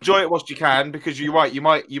 Look, enjoy it whilst you can, because you're right. You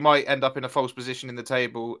might end up in a false position in the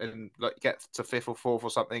table and like get to 5th or 4th or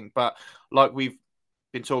something. But like we've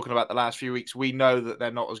been talking about the last few weeks, we know that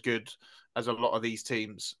they're not as good as a lot of these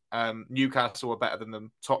teams. Newcastle are better than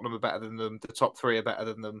them. Tottenham are better than them. The top 3 are better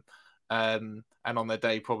than them. And on their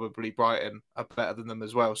day, probably Brighton are better than them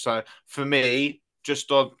as well. So for me,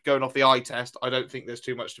 just on going off the eye test, I don't think there's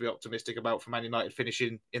too much to be optimistic about for Man United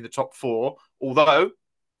finishing in the top 4. Although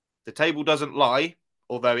the table doesn't lie,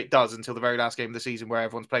 although it does until the very last game of the season where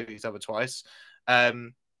everyone's played each other twice.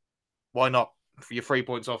 Why not? For your 3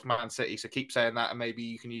 points off Man City. So keep saying that, and maybe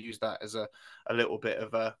you can use that as a little bit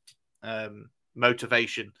of a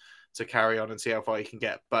motivation to carry on and see how far you can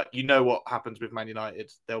get. But you know what happens with Man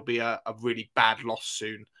United. There'll be a really bad loss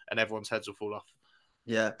soon, and everyone's heads will fall off.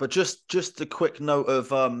 Yeah, but just a quick note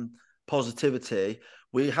of positivity.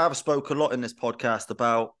 We have spoke a lot in this podcast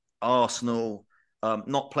about Arsenal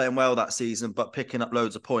not playing well that season, but picking up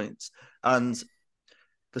loads of points. And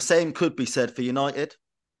the same could be said for United,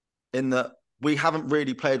 in that we haven't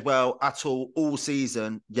really played well at all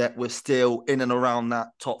season, yet we're still in and around that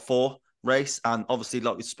top 4 race. And obviously,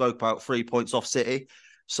 like we spoke about, 3 points off City.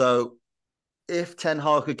 So if Ten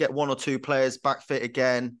Hag could get 1 or 2 players back fit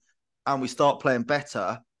again and we start playing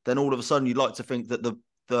better, then all of a sudden you'd like to think that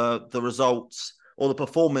the results or the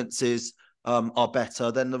performances are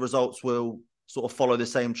better, then the results will sort of follow the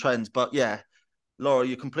same trends. But yeah, Laura,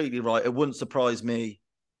 you're completely right. It wouldn't surprise me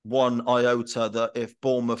one iota that if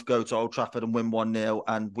Bournemouth go to Old Trafford and win 1-0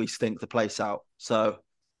 and we stink the place out. So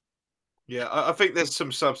yeah, I think there's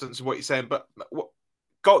some substance in what you're saying, but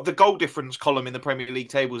the goal difference column in the Premier League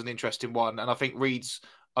table is an interesting one, and I think reads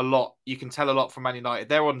a lot. You can tell a lot from Man United.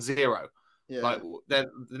 They're on 0. Yeah. Like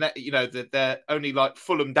they're only like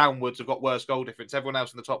Fulham downwards have got worse goal difference. Everyone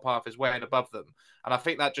else in the top half is way above them, and I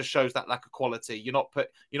think that just shows that lack of quality. You're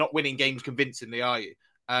not winning games convincingly, are you?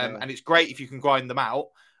 No. And it's great if you can grind them out.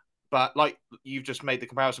 But like you've just made the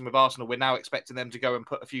comparison with Arsenal, we're now expecting them to go and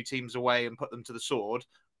put a few teams away and put them to the sword.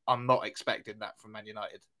 I'm not expecting that from Man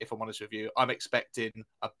United, if I'm honest with you. I'm expecting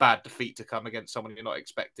a bad defeat to come against someone you're not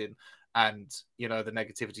expecting and, the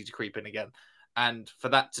negativity to creep in again. And for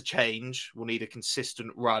that to change, we'll need a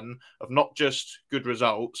consistent run of not just good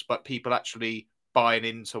results, but people actually buying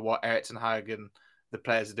into what Erik ten Hag and the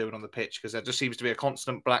players are doing on the pitch, because there just seems to be a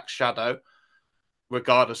constant black shadow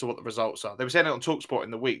regardless of what the results are. They were saying it on TalkSport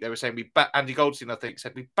in the week. They were saying Andy Goldstein, I think,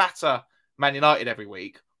 said we batter Man United every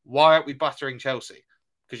week. Why aren't we battering Chelsea?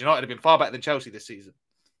 Because United have been far better than Chelsea this season.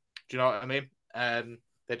 Do you know what I mean?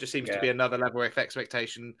 There just seems to be another level of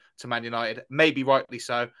expectation to Man United, maybe rightly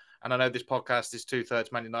so. And I know this podcast is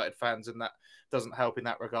 2/3 Man United fans, and that doesn't help in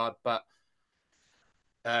that regard. But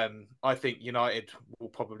I think United will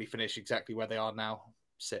probably finish exactly where they are now,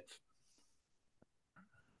 6th.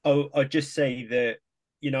 Oh, I'd just say that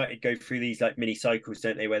United go through these like mini cycles,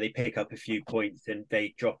 don't they, where they pick up a few points and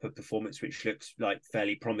they drop a performance which looks like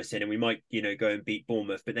fairly promising, and we might, go and beat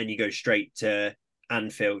Bournemouth, but then you go straight to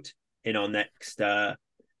Anfield in our next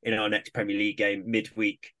Premier League game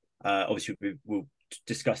midweek. Obviously, we'll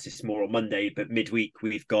discuss this more on Monday, but midweek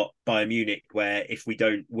we've got Bayern Munich, where if we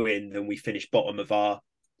don't win, then we finish bottom of our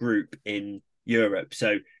group in Europe.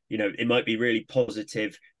 So it might be really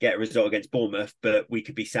positive, get a result against Bournemouth, but we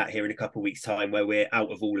could be sat here in a couple of weeks' time where we're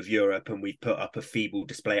out of all of Europe and we've put up a feeble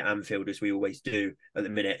display at Anfield, as we always do at the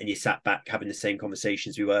minute, and you sat back having the same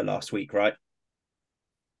conversations we were last week, right?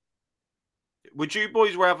 Would you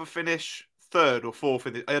boys rather finish 3rd or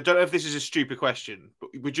 4th? I don't know if this is a stupid question, but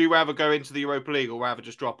would you rather go into the Europa League or rather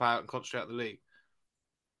just drop out and concentrate on the league?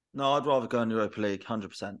 No, I'd rather go in the Europa League,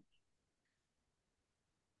 100%.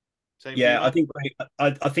 I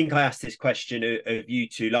think I asked this question of you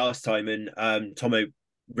two last time, and Tomo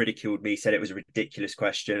ridiculed me, said it was a ridiculous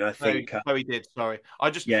question. I think no, he did. Sorry,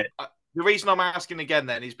 the reason I'm asking again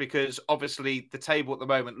then is because obviously the table at the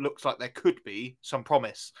moment looks like there could be some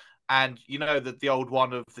promise, and that the old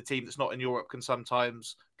one of the team that's not in Europe can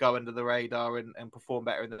sometimes go under the radar and perform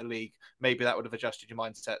better in the league. Maybe that would have adjusted your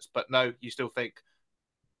mindsets, but no, you still think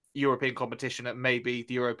European competition, and maybe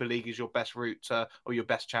the Europa League is your best route or your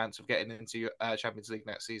best chance of getting into Champions League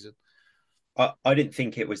next season. I didn't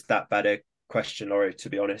think it was that bad a question, Lawro, to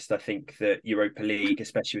be honest. I think that Europa League,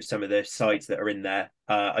 especially with some of the sides that are in there,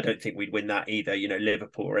 I don't think we'd win that either.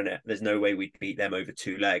 Liverpool are in it. There's no way we'd beat them over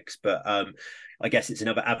 2 legs. But I guess it's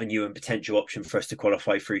another avenue and potential option for us to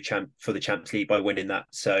qualify for the Champions League by winning that.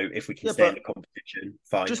 So if we can stay in the competition,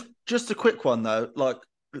 fine. Just a quick one though, like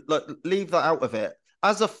leave that out of it.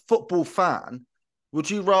 As a football fan, would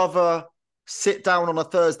you rather sit down on a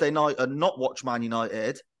Thursday night and not watch Man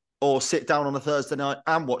United, or sit down on a Thursday night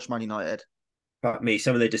and watch Man United? Fuck me,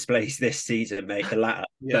 some of the displays this season, mate, the latter.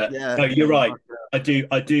 Yeah. No, you're right. I do.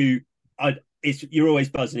 You're always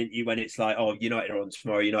buzzing at you when it's like, oh, United are on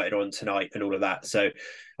tomorrow, United are on tonight, and all of that. So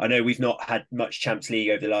I know we've not had much Champions League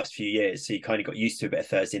over the last few years, so you kind of got used to a bit of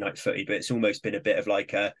Thursday night footy, but it's almost been a bit of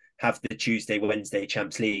like have the Tuesday, Wednesday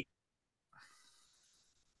Champions League.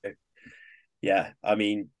 Yeah, I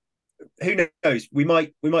mean, who knows? We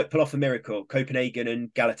might pull off a miracle. Copenhagen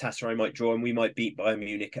and Galatasaray might draw, and we might beat Bayern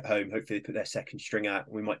Munich at home. Hopefully, they put their second string out.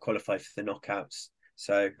 We might qualify for the knockouts.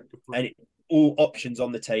 So, all options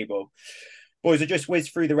on the table. Boys, I just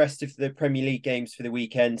whizzed through the rest of the Premier League games for the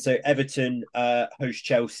weekend. So, Everton host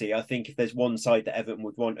Chelsea. I think if there's one side that Everton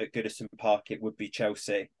would want at Goodison Park, it would be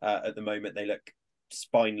Chelsea. At the moment, they look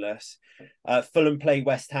spineless. Fulham play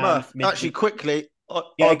West Ham. Actually, quickly. Go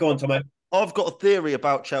on, Tomo. I've got a theory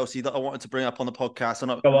about Chelsea that I wanted to bring up on the podcast,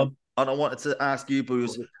 and Go on. And I wanted to ask you,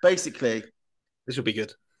 Booze. Basically, this would be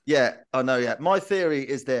good. Yeah, I know. Yeah, my theory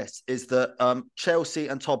is this: is that Chelsea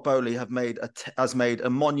and Todd Bowley has made a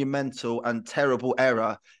monumental and terrible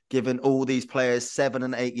error, giving all these players 7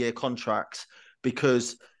 and 8 year contracts.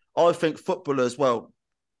 Because I think footballers, well,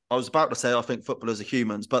 I was about to say I think footballers are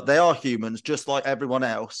humans, but they are humans just like everyone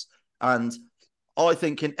else. And I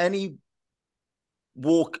think in any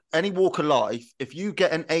walk of life, if you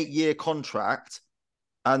get an 8 year contract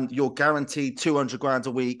and you're guaranteed 200 grand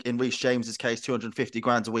a week, in Reece James's case, 250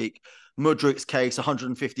 grand a week, Mudrik's case,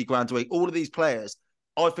 150 grand a week, all of these players,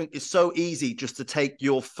 I think it's so easy just to take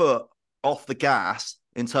your foot off the gas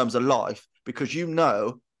in terms of life, because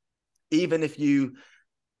even if you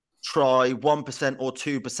try 1% or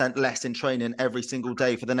 2% less in training every single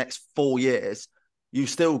day for the next 4 years, you've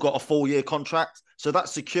still got a 4 year contract. So that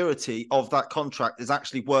security of that contract is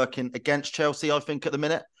actually working against Chelsea, I think, at the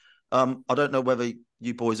minute. I don't know whether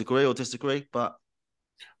you boys agree or disagree, but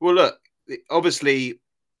Well, look, obviously,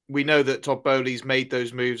 we know that Todd Bowley's made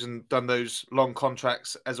those moves and done those long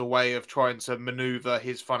contracts as a way of trying to maneuver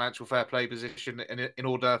his financial fair play position in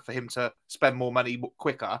order for him to spend more money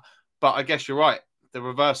quicker. But I guess you're right. The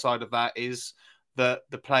reverse side of that is that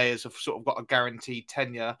the players have sort of got a guaranteed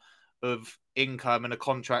tenure of income and a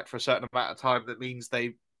contract for a certain amount of time. That means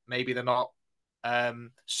they're not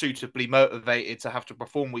suitably motivated to have to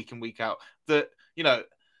perform week in, week out. That,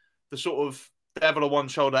 the sort of devil on one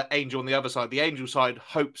shoulder, angel on the other side. The angel side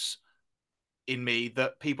hopes in me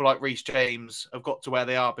that people like Reece James have got to where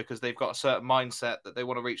they are because they've got a certain mindset that they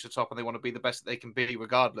want to reach the top and they want to be the best that they can be,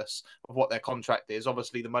 regardless of what their contract is.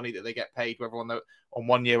 Obviously, the money that they get paid, whether on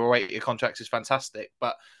 1 year or 8 year contracts, is fantastic.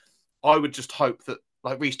 But I would just hope that,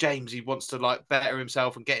 like Reece James, he wants to better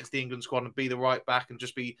himself and get into the England squad and be the right back and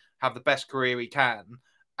just have the best career he can.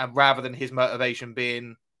 And rather than his motivation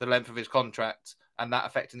being the length of his contract and that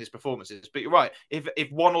affecting his performances. But you're right.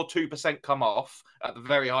 If 1 or 2% come off at the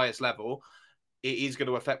very highest level, it is going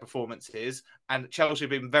to affect performances. And Chelsea have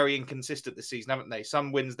been very inconsistent this season, haven't they?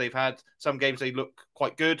 Some wins they've had, some games they look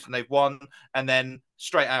quite good and they've won, and then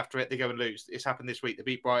straight after it they go and lose. It's happened this week. They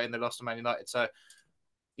beat Brighton, they lost to Man United. So,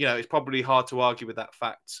 it's probably hard to argue with that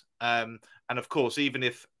fact. And of course, even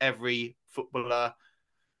if every footballer,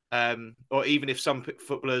 or even if some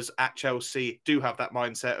footballers at Chelsea do have that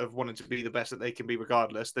mindset of wanting to be the best that they can be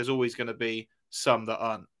regardless, there's always going to be some that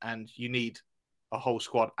aren't. And you need a whole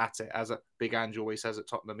squad at it. As a Big Ange always says at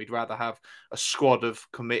Tottenham, he'd rather have a squad of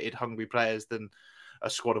committed, hungry players than a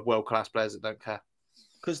squad of world-class players that don't care.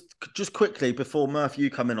 Because just quickly, before Murph, you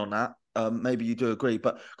come in on that, maybe you do agree,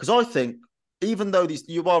 but because I think even though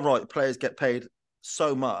you are right, players get paid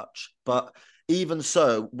so much, but even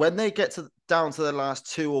so, when they get down to the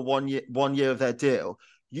last 2 or 1 year of their deal,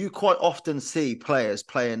 you quite often see players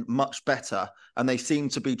playing much better, and they seem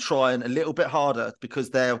to be trying a little bit harder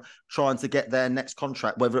because they're trying to get their next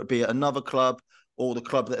contract, whether it be at another club or the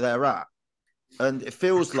club that they're at. And it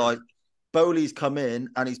feels like Bowley's come in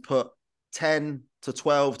and he's put 10 to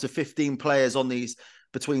 12 to 15 players on these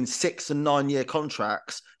between 6 and 9 year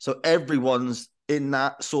contracts. So everyone's in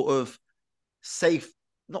that sort of safe,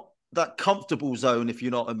 not that comfortable zone, if you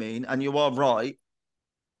know what I mean. And you are right.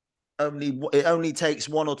 It only takes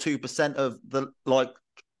 1 or 2% of the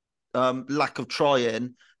lack of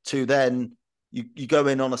trying to then you go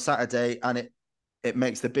in on a Saturday and it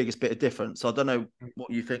makes the biggest bit of difference. So I don't know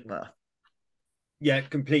what you think there. Yeah,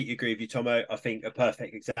 completely agree with you, Tomo. I think a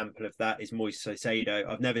perfect example of that is Moise Caicedo.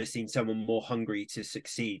 I've never seen someone more hungry to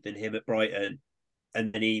succeed than him at Brighton.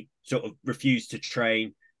 And then he sort of refused to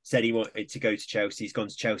train, said he wanted to go to Chelsea. He's gone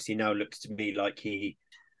to Chelsea. Now looks to me like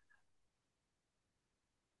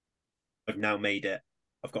I've now made it.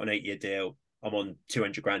 I've got an 8 year deal. I'm on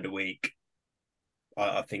 200 grand a week.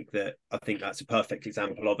 I think that's a perfect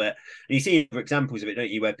example of it. And you see other examples of it, don't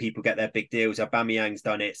you, where people get their big deals. Aubameyang's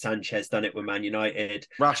done it. Sanchez done it with Man United.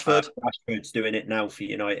 Rashford's doing it now for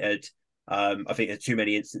United. I think there's too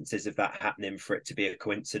many instances of that happening for it to be a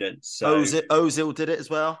coincidence. So Ozil did it as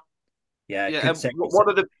well. Yeah.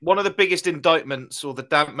 One of the biggest indictments, or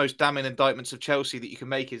the most damning indictments of Chelsea that you can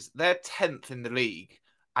make, is they're 10th in the league,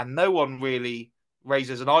 and no one really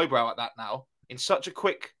raises an eyebrow at that now. In such a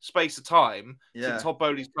quick space of time since Todd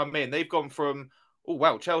Bowley's come in, they've gone from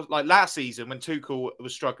Chelsea, like last season when Tuchel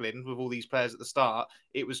was struggling with all these players at the start,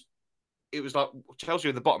 it was like Chelsea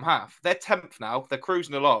in the bottom half. They're 10th now, they're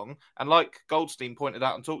cruising along, and like Goldstein pointed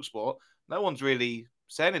out on TalkSport, no one's really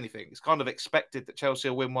saying anything. It's kind of expected that Chelsea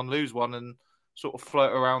will win one, lose one, and sort of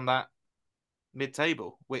float around that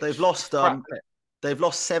mid-table. Which They've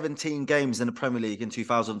lost 17 games in the Premier League in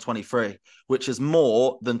 2023, which is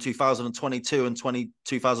more than 2022 and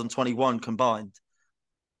 2021 combined.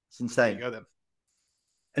 It's insane. There you go then.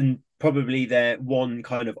 and probably their one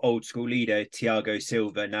kind of old school leader, Thiago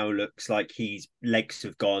Silva, now looks like his legs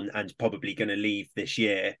have gone and probably going to leave this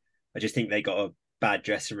year. I just think they got a bad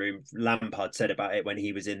dressing room. Lampard said about it when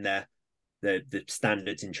he was in there, the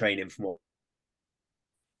standards in training from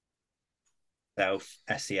what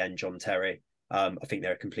SEN, John Terry. I think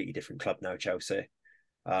they're a completely different club now, Chelsea.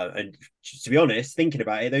 And to be honest, thinking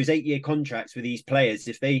about it, those 8-year contracts with these players,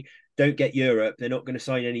 if they don't get Europe, they're not going to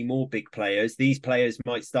sign any more big players. These players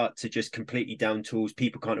might start to just completely down tools.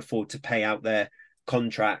 People can't afford to pay out their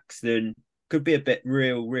contracts. Then could be a bit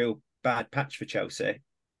real bad patch for Chelsea.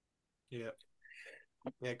 Yeah.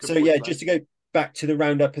 So yeah, just to go back to the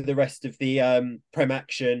roundup of the rest of the Prem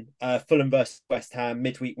action, Fulham versus West Ham,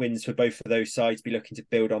 midweek wins for both of those sides. Be looking to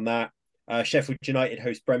build on that. Sheffield United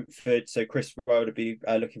host Brentford, so Chris Wilde will be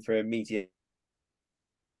looking for immediate.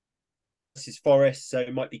 This is Forest, so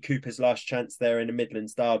it might be Cooper's last chance there in the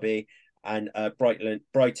Midlands derby. And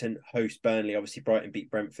Brighton host Burnley. Obviously, Brighton beat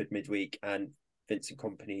Brentford midweek, and Vincent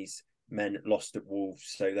Kompany's men lost at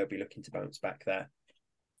Wolves, so they'll be looking to bounce back there.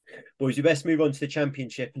 Boys, we best move on to the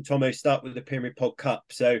Championship, and Tomo, start with the Pyramid Pod Cup.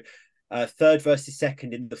 So third versus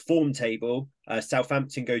second in the form table,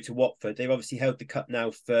 Southampton go to Watford. They've obviously held the cup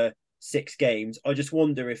now for 6 games. I just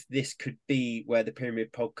wonder if this could be where the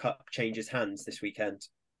Pyramid Pod Cup changes hands this weekend.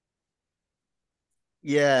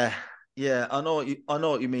 Yeah, I know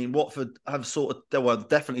what you mean. Watford have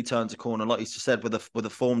definitely turned a corner, like you just said, with the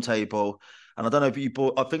form table. And I don't know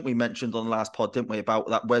if I think we mentioned on the last pod, didn't we, about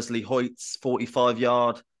that Wesley Hoyt's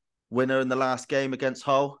 45-yard winner in the last game against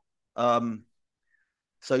Hull.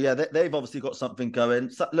 So yeah, they've obviously got something going.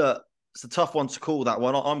 So, look, it's a tough one to call, that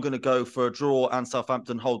one. I'm going to go for a draw and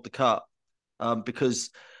Southampton hold the cup, because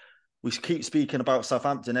we keep speaking about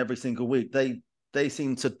Southampton every single week. They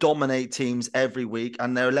seem to dominate teams every week,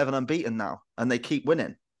 and they're 11 unbeaten now, and they keep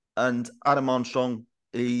winning. And Adam Armstrong,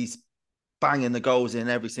 he's banging the goals in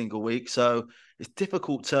every single week. So it's a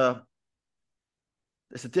difficult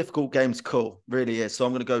game to call, really is. So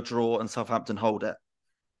I'm going to go draw and Southampton hold it.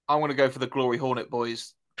 I'm going to go for the Glory Hornet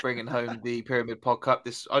boys bringing home the Pyramid Pod Cup.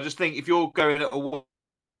 I just think if you're going away,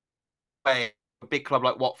 a big club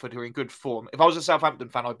like Watford who are in good form, if I was a Southampton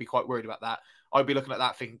fan, I'd be quite worried about that. I'd be looking at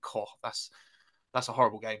that thinking, that's a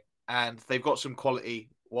horrible game. And they've got some quality,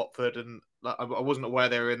 Watford, and I wasn't aware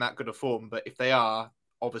they were in that good a form, but if they are,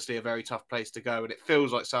 obviously a very tough place to go. And it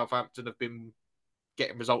feels like Southampton have been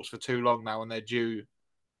getting results for too long now, and they're due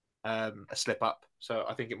a slip up. So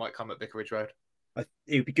I think it might come at Vicarage Road.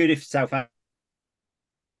 It would be good if Southampton,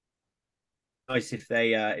 nice if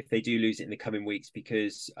they do lose it in the coming weeks,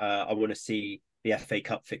 because I want to see the FA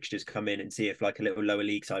Cup fixtures come in and see if, like, a little lower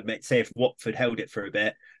league side, say if Watford held it for a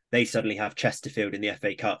bit, they suddenly have Chesterfield in the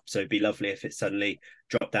FA Cup. So it'd be lovely if it suddenly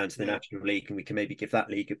dropped down to the National League, and we can maybe give that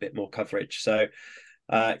league a bit more coverage. So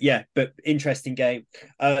but interesting game.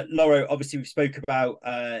 Lawro, obviously we spoke about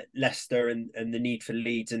Leicester and the need for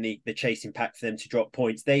Leeds and the chasing pack for them to drop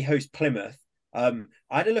points. They host Plymouth. I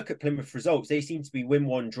had a look at Plymouth results. They seem to be win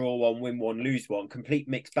one, draw one, win one, lose one. Complete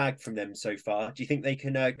mixed bag from them so far. Do you think they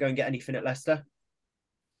can go and get anything at Leicester?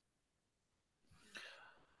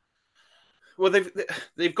 Well,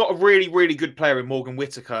 they've got a really good player in Morgan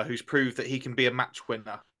Whittaker who's proved that he can be a match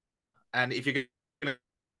winner. And if you're going to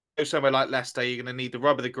go somewhere like Leicester, you're going to need the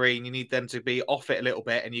rub of the green. You need them to be off it a little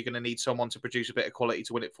bit, and you're going to need someone to produce a bit of quality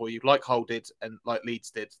to win it for you, like Hull did and like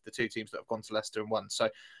Leeds did, the 2 teams that have gone to Leicester and won. So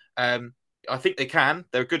I think they can.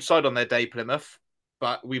 They're a good side on their day, Plymouth.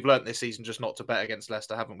 But we've learnt this season just not to bet against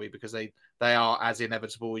Leicester, haven't we? Because they are as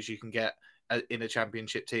inevitable as you can get in a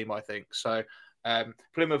Championship team, I think. So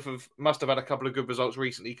Plymouth must have had a couple of good results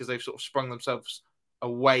recently, because they've sort of sprung themselves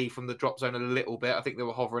away from the drop zone a little bit. I think they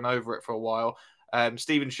were hovering over it for a while.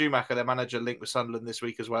 Steven Schumacher, their manager, linked with Sunderland this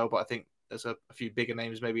week as well, but I think there's a few bigger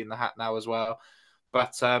names maybe in the hat now as well.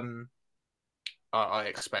 But I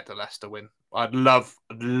expect a Leicester win. I'd love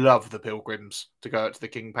the Pilgrims to go out to the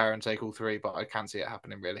King Power and take all 3, but I can't see it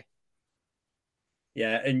happening, really.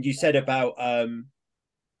 Yeah, and you said about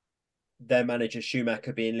their manager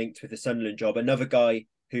Schumacher being linked with the Sunderland job. Another guy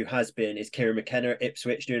who has been is Kieran McKenna at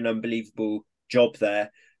Ipswich, doing an unbelievable job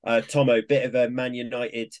there. Tomo, bit of a Man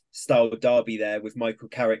United style derby there with Michael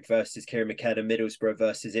Carrick versus Kieran McKenna, Middlesbrough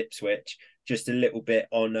versus Ipswich. Just a little bit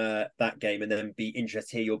on that game, and then be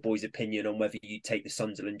interested to hear your boys' opinion on whether you take the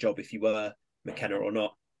Sunderland job if you were McKenna or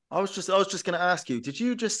not. I was just going to ask you, did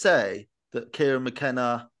you just say that Kieran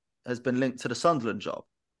McKenna has been linked to the Sunderland job?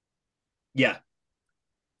 Yeah.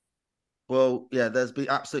 Well, yeah, there's been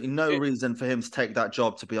absolutely no reason for him to take that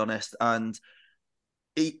job, to be honest. And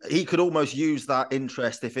he could almost use that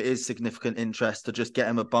interest, if it is significant interest, to just get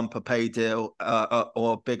him a bumper pay deal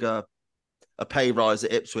or a a pay rise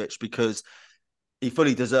at Ipswich, because he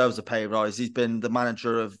fully deserves a pay rise. He's been the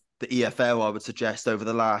manager of the EFL, I would suggest, over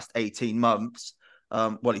the last 18 months.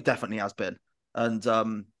 Well, he definitely has been. And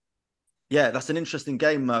yeah, that's an interesting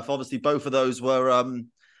game, Murph. Obviously, both of those were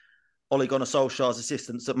Ole Gunnar Solskjaer's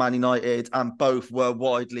assistants at Man United, and both were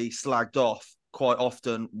widely slagged off quite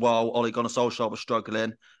often while Ole Gunnar Solskjaer was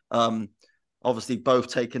struggling. Obviously, both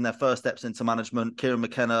taking their first steps into management. Kieran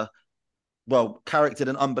McKenna, well, Carrick did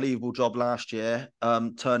an unbelievable job last year,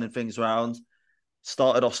 turning things around.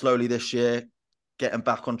 Started off slowly this year, getting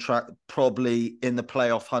back on track, probably in the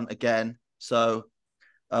playoff hunt again. So,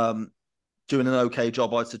 doing an okay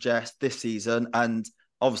job, I'd suggest, this season. And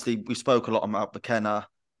obviously, we spoke a lot about McKenna.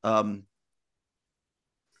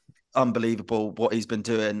 Unbelievable what he's been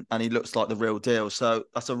doing, and he looks like the real deal. So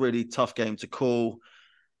that's a really tough game to call.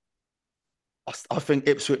 I think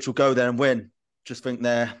Ipswich will go there and win. Just think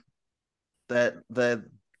they're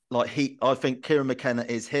like heat. I think Kieran McKenna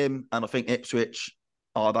is him, and I think Ipswich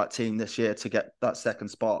are that team this year to get that second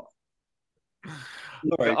spot.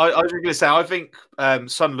 I was going to say, I think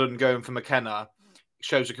Sunderland going for McKenna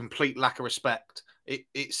shows a complete lack of respect.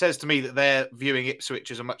 It says to me that they're viewing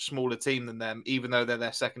Ipswich as a much smaller team than them, even though they're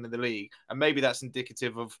their second in the league. And maybe that's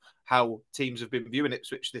indicative of how teams have been viewing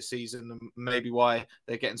Ipswich this season, and maybe why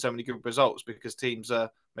they're getting so many good results, because teams are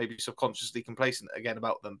maybe subconsciously complacent again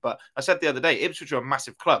about them. But I said the other day, Ipswich are a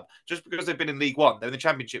massive club. Just because they've been in League One, they're in the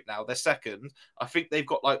Championship now, they're second. I think they've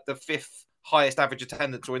got like the fifth highest average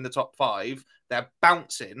attendance, or in the top five. They're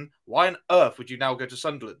bouncing. Why on earth would you now go to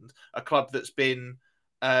Sunderland, a club that's been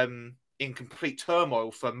in complete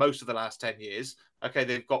turmoil for most of the last 10 years? Okay,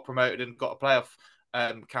 they've got promoted and got a playoff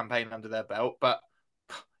campaign under their belt, but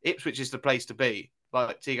Ipswich is the place to be.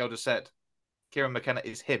 Like Tigo just said, Kieran McKenna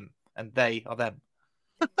is him, and they are them.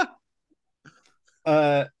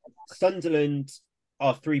 Sunderland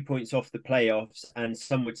are 3 points off the playoffs, and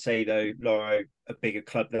some would say, though, Lawro, a bigger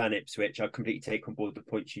club than Ipswich. I completely take on board the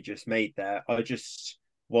points you just made there. I just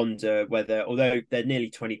wonder whether, although they're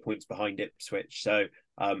nearly 20 points behind Ipswich, so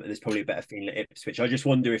and there's probably a better feeling at Ipswich, I just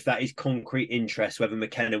wonder if that is concrete interest, whether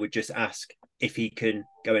McKenna would just ask if he can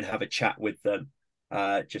go and have a chat with them,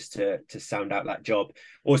 just to sound out that job.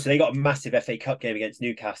 Also, they got a massive FA Cup game against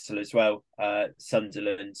Newcastle as well,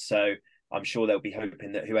 Sunderland, so I'm sure they'll be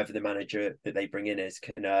hoping that whoever the manager that they bring in is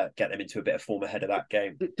can get them into a bit of form ahead of that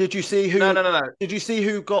game. Did you see who? No. Did you see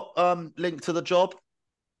who got linked to the job?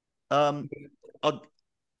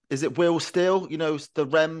 Is it Will Steele? You know, the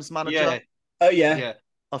Rems manager. Yeah. Oh yeah.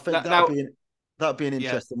 I think that'd be an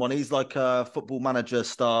interesting one. He's like a football manager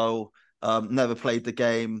style. Never played the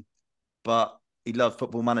game, but he loved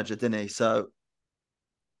Football Manager, didn't he? So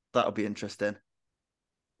that'll be interesting.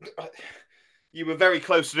 You were very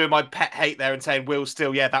close to doing my pet hate there and saying Will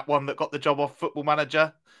Steele, that one that got the job off Football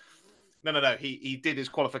Manager. No. He did his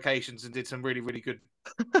qualifications and did some really, really good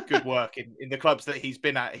work in the clubs that he's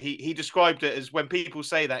been at. He described it as, when people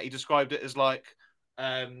say that, he described it as like,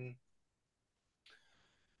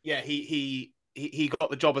 he got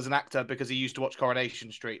the job as an actor because he used to watch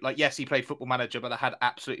Coronation Street. Like, yes, he played Football Manager, but that had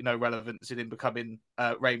absolutely no relevance in him becoming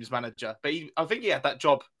Reims manager. But I think he had that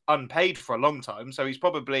job unpaid for a long time, so he's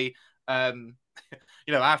probably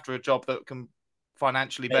after a job that can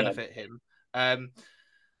financially benefit him.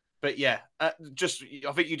 But I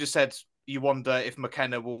think you just said you wonder if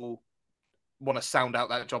McKenna will want to sound out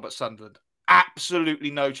that job at Sunderland.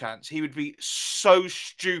 Absolutely no chance. He would be so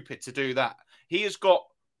stupid to do that. He has got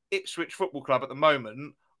Ipswich Football Club at the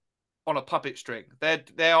moment on a puppet string.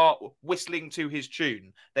 They are whistling to his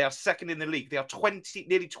tune. They are second in the league. They are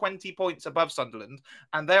nearly 20 points above Sunderland,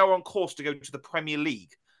 and they are on course to go to the Premier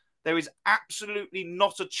League. There is absolutely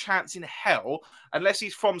not a chance in hell, unless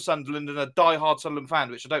he's from Sunderland and a diehard Sunderland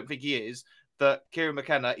fan, which I don't think he is, that Kieran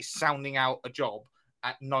McKenna is sounding out a job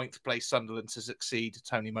at 9th place Sunderland to succeed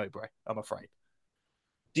Tony Mowbray, I'm afraid.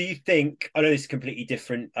 Do you think, I know this is a completely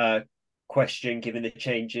different question given the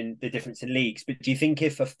change in the difference in leagues, but do you think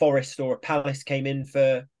if a Forest or a Palace came in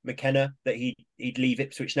for McKenna that he'd leave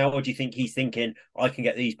Ipswich now, or do you think he's thinking, I can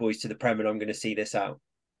get these boys to the Prem and I'm going to see this out?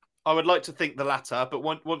 I would like to think the latter, but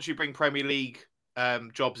once you bring Premier League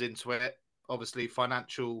jobs into it, obviously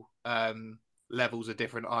financial levels are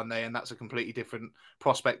different, aren't they? And that's a completely different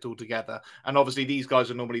prospect altogether. And obviously these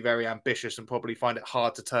guys are normally very ambitious and probably find it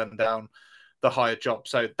hard to turn down the higher job.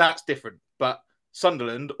 So that's different. But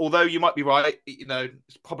Sunderland, although you might be right,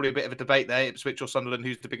 it's probably a bit of a debate there, Ipswich or Sunderland,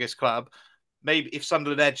 who's the biggest club. Maybe if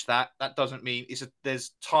Sunderland edge that doesn't mean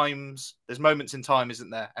there's moments in time,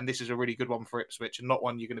 isn't there? And this is a really good one for Ipswich, and not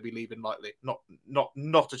one you're going to be leaving lightly. Not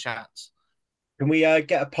a chance. Can we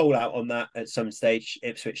get a poll out on that at some stage?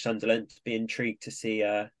 Ipswich, Sunderland. Be intrigued to see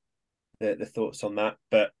the thoughts on that.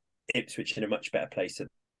 But Ipswich in a much better place.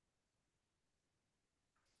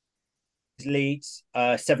 Leeds,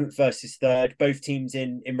 seventh versus third, both teams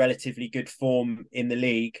in relatively good form in the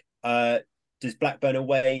league. Does Blackburn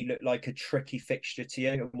away look like a tricky fixture to you,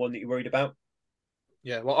 and one that you're worried about?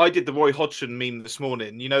 Yeah, well, I did the Roy Hodgson meme this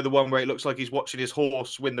morning. You know, the one where it looks like he's watching his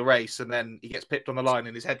horse win the race and then he gets pipped on the line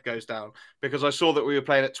and his head goes down. Because I saw that we were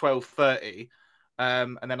playing at 12:30,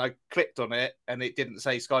 and then I clicked on it and it didn't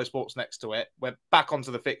say Sky Sports next to it. Went back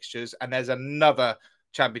onto the fixtures and there's another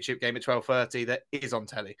Championship game at 12:30 that is on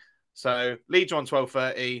telly. So Leeds are on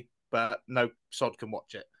 12:30, but no sod can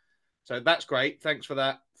watch it. So that's great. Thanks for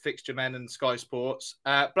that, Fixture Men and Sky Sports.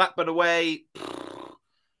 Blackburn away...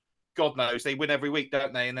 God knows they win every week,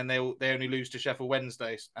 don't they? And then they only lose to Sheffield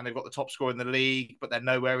Wednesdays, and they've got the top scorer in the league, but they're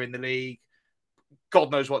nowhere in the league. God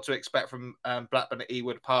knows what to expect from Blackburn at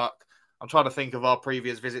Ewood Park. I'm trying to think of our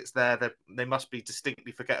previous visits there. They must be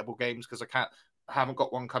distinctly forgettable games because I haven't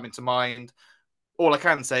got one coming to mind. All I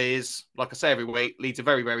can say is, like I say every week, Leeds are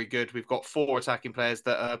very, very good. We've got 4 attacking players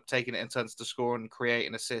that are taking it in turns to score and create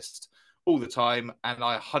and assist all the time, and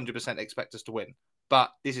I 100% expect us to win.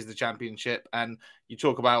 But this is the Championship, and you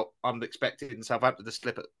talk about unexpected Southampton to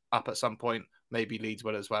slip up at some point. Maybe Leeds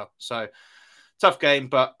will as well. So tough game,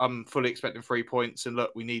 but I'm fully expecting 3 points. And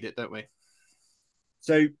look, we need it, don't we?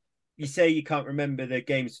 So you say you can't remember the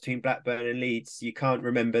games between Blackburn and Leeds. You can't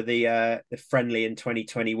remember the friendly in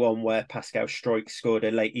 2021 where Pascal Struijk scored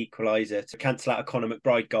a late equaliser to cancel out a Conor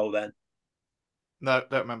McBride goal. Then no,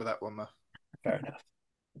 don't remember that one though. Fair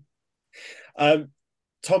enough.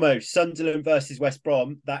 Tomo, Sunderland versus West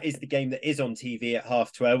Brom. That is the game that is on TV at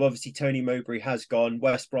 12:30. Obviously, Tony Mowbray has gone.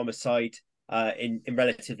 West Brom aside, in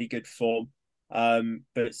relatively good form.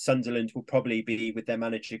 But Sunderland will probably be, with their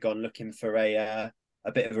manager gone, looking for a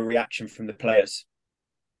bit of a reaction from the players.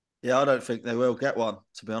 Yeah, I don't think they will get one,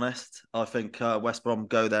 to be honest. I think West Brom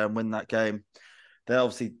go there and win that game. They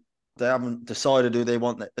haven't decided who they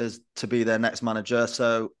want as to be their next manager.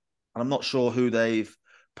 So I'm not sure who they've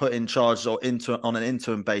put in charge or on an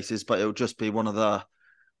interim basis, but it'll just be one of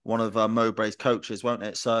Mowbray's coaches, won't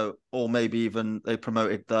it? So, or maybe even they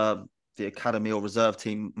promoted the academy or reserve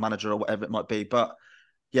team manager or whatever it might be. But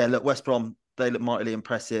yeah, look, West Brom, they look mightily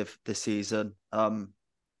impressive this season.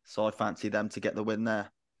 So I fancy them to get the win there.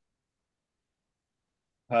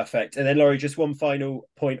 Perfect. And then, Laurie, just one final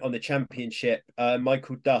point on the Championship.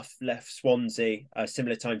 Michael Duff left Swansea,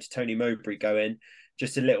 similar time to Tony Mowbray going.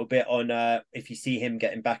 Just a little bit on if you see him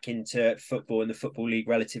getting back into football in the Football League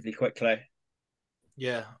relatively quickly.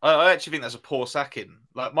 Yeah, I actually think that's a poor sacking.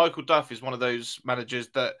 Like, Michael Duff is one of those managers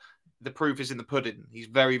that the proof is in the pudding. He's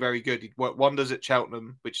very, very good. He worked wonders at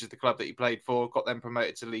Cheltenham, which is the club that he played for, got them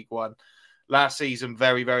promoted to League One. Last season,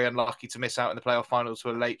 very, very unlucky to miss out in the playoff final to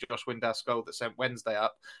a late Josh Windass goal that sent Wednesday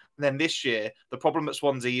up. And then this year, the problem at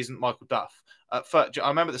Swansea isn't Michael Duff. I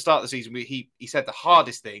remember at the start of the season, he said the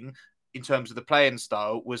hardest thing in terms of the playing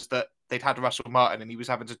style was that they'd had Russell Martin and he was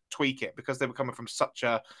having to tweak it because they were coming from such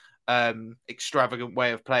a extravagant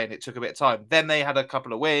way of playing. It took a bit of time. Then they had a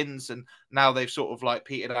couple of wins and now they've sort of like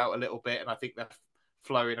petered out a little bit, and I think they're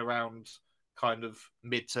flowing around kind of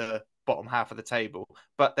mid to bottom half of the table.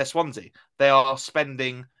 But they're Swansea. They are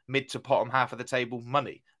spending mid to bottom half of the table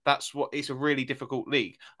money. It's a really difficult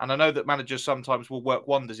league. And I know that managers sometimes will work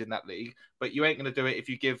wonders in that league, but you ain't going to do it if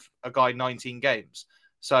you give a guy 19 games.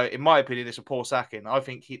 So, in my opinion, it's a poor sacking. I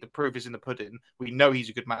think the proof is in the pudding. We know he's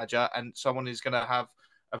a good manager, and someone is going to have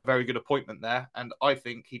a very good appointment there. And I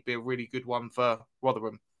think he'd be a really good one for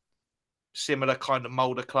Rotherham. Similar kind of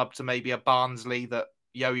moulder club to maybe a Barnsley that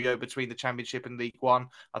yo-yo between the Championship and League One.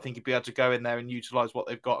 I think he'd be able to go in there and utilise what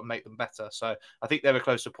they've got and make them better. So, I think they were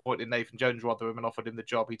close to appointing Nathan Jones Rotherham and offered him the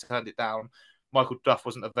job. He turned it down. Michael Duff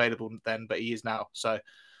wasn't available then, but he is now. So,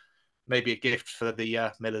 maybe a gift for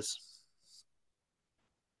the Millers.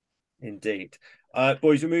 Indeed.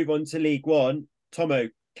 Boys, we'll move on to League One. Tomo,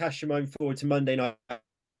 cast your mind forward to Monday night.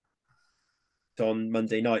 On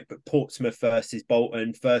Monday night, but Portsmouth versus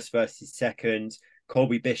Bolton, first versus second,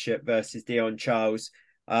 Colby Bishop versus Dion Charles.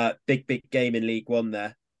 Big game in League One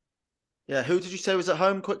there. Yeah, who did you say was at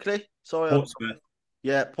home quickly? Sorry. Portsmouth.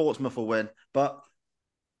 Yeah, Portsmouth will win. But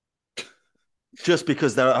just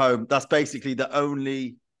because they're at home, that's basically the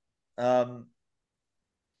only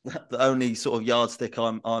sort of yardstick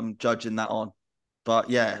I'm judging that on. But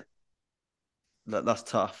yeah, that's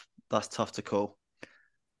tough. That's tough to call.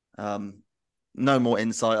 No more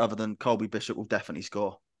insight other than Colby Bishop will definitely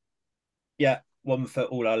score. Yeah, one for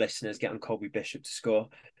all our listeners. Get on Colby Bishop to score.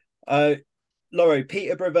 Lawro,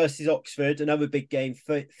 Peterborough versus Oxford, another big game,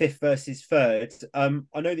 fifth versus third. I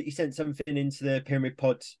know that you sent something into the Pyramid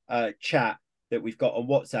Pod chat that we've got on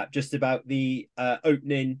WhatsApp just about the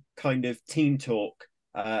opening kind of team talk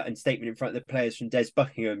and statement in front of the players from Des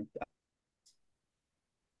Buckingham.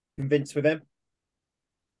 Convinced with him?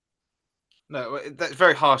 No, that's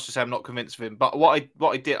very harsh to say I'm not convinced of him. But what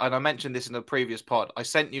I did, and I mentioned this in a previous pod, I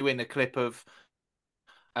sent you in a clip of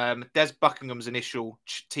Des Buckingham's initial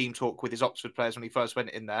team talk with his Oxford players when he first went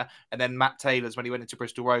in there, and then Matt Taylor's when he went into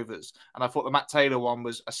Bristol Rovers. And I thought the Matt Taylor one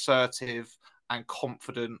was assertive and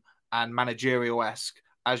confident and managerial-esque,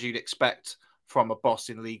 as you'd expect from a boss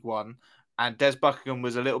in League One. And Des Buckingham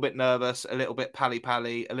was a little bit nervous, a little bit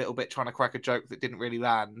pally-pally, a little bit trying to crack a joke that didn't really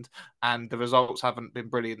land. And the results haven't been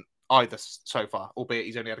brilliant either so far, albeit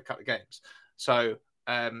he's only had a couple of games. So,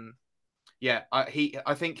 yeah, I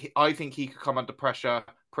think he could come under pressure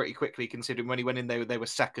pretty quickly, considering when he went in there, they were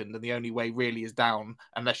second, and the only way really is down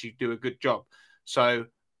unless you do a good job. So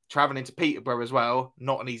traveling to Peterborough as well,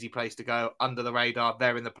 not an easy place to go, under the radar.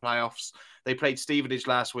 They're in the playoffs. They played Stevenage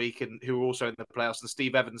last week, and who were also in the playoffs. And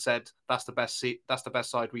Steve Evans said that's the best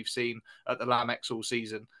side we've seen at the Lamex all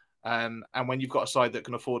season. And when you've got a side that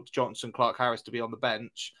can afford Johnson, Clark Harris to be on the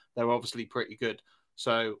bench, they're obviously pretty good.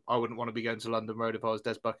 So I wouldn't want to be going to London Road if I was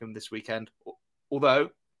Des Buckingham this weekend. Although,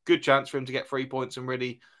 good chance for him to get 3 points and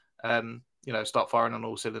really, start firing on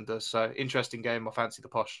all cylinders. So interesting game. I fancy the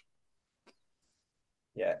posh.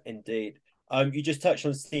 Yeah, indeed. You just touched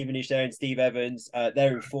on Stevenage there and Steve Evans.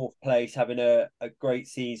 They're in fourth place, having a great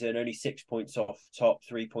season, only 6 points off top,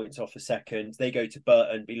 3 points off a second. They go to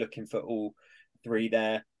Burton, be looking for all three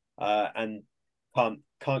there, and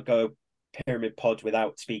can't go Pyramid Pod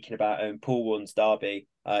without speaking about Paul Warren's Derby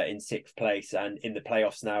in sixth place and in the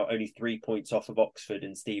playoffs now, only 3 points off of Oxford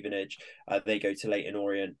and Stevenage. They go to Leyton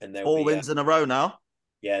Orient and they'll 4 wins in a row now.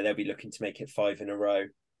 Yeah, they'll be looking to make it 5 in a row.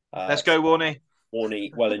 Let's go, Warney.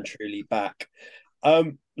 Warney, well and truly back.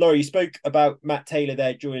 Lawro, you spoke about Matt Taylor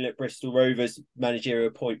there joining at Bristol Rovers, managerial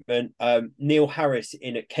appointment. Neil Harris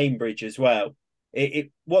in at Cambridge as well.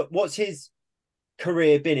 What's his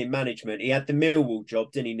career been in management? He had the Millwall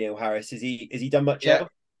job, didn't he, Neil Harris? Has he done much else?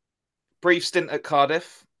 Brief stint at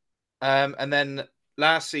Cardiff. And then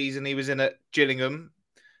last season he was in at Gillingham.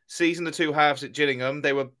 Season the two halves at Gillingham,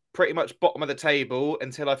 they were pretty much bottom of the table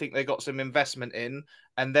until I think they got some investment in.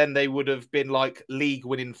 And then they would have been like league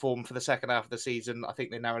winning form for the second half of the season. I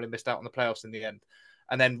think they narrowly missed out on the playoffs in the end.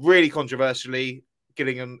 And then really controversially,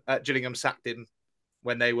 Gillingham sacked him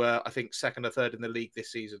when they were, I think, second or third in the league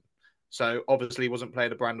this season. So obviously he wasn't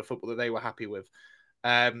playing a brand of football that they were happy with.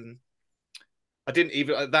 I didn't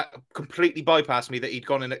even, that completely bypassed me that he'd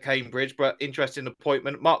gone in at Cambridge, but interesting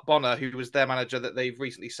appointment. Mark Bonner, who was their manager that they've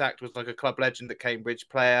recently sacked, was like a club legend at Cambridge,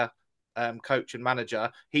 player, coach and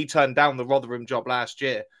manager. He turned down the Rotherham job last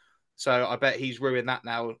year. So I bet he's ruined that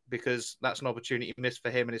now because that's an opportunity missed for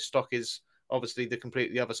him, and his stock is obviously the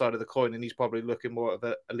completely other side of the coin, and he's probably looking more of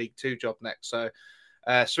a League Two job next. So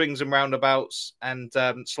swings and roundabouts and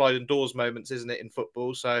sliding doors moments, isn't it, in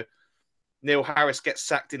football? So Neil Harris gets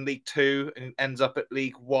sacked in League Two and ends up at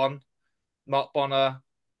League One. Mark Bonner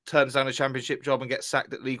turns down a championship job and gets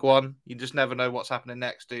sacked at League One. You just never know what's happening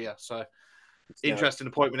next, do you? So interesting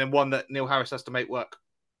appointment and one that Neil Harris has to make work.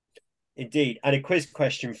 Indeed. And a quiz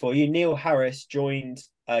question for you. Neil Harris joined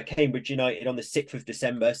Cambridge United on the 6th of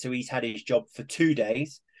December, so he's had his job for 2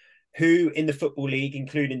 days. Who in the Football League,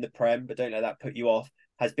 including the Prem, but don't let that put you off,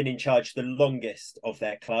 has been in charge the longest of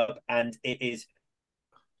their club? And it is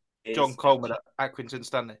John Coleman at Accrington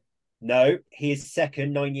Stanley. No, he is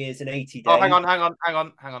second, 9 years and 80 days. Oh, hang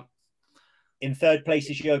on. In third place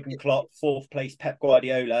is Jurgen Klopp. Fourth place, Pep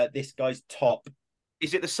Guardiola. This guy's top.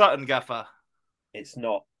 Is it the Sutton gaffer? It's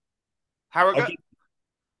not. Harrogate?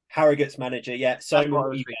 Harrogate's manager, yeah.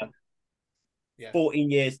 Simon Weaver. Yeah.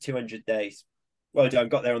 14 years, 200 days. Well done.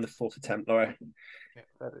 Got there on the fourth attempt, Laura.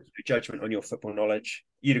 Yeah, judgment on your football knowledge.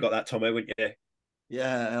 You'd have got that, Tomo, wouldn't you?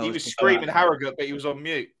 Yeah. He was screaming Harrogate, but he was on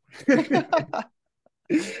mute.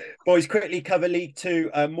 Boys, quickly cover League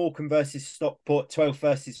Two. Morecambe versus Stockport, 12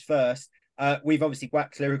 versus 1st. We've obviously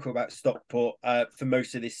waxed lyrical about Stockport for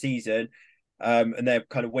most of this season. And they're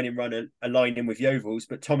kind of winning run aligning with Yeovils.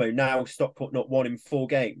 But Tomo, now Stockport not won in 4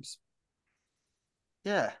 games.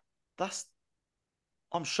 Yeah,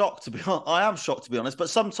 I'm shocked to be honest. I am shocked to be honest, but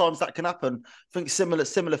sometimes that can happen. I think similar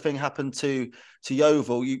thing happened to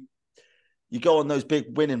Yeovil. You go on those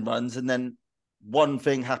big winning runs and then one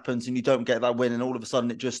thing happens and you don't get that win and all of a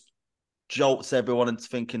sudden it just jolts everyone into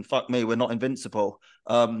thinking, fuck me, we're not invincible.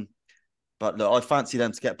 But look, I fancy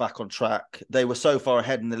them to get back on track. They were so far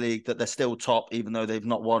ahead in the league that they're still top, even though they've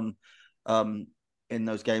not won in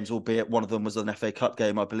those games, albeit one of them was an FA Cup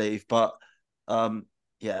game, I believe. But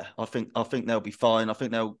yeah, I think they'll be fine. I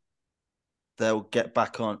think they'll get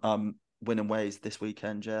back on winning ways this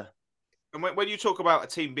weekend. Yeah. And when you talk about a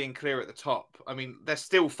team being clear at the top, I mean, they're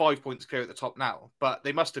still 5 points clear at the top now, but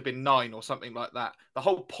they must have been 9 or something like that. The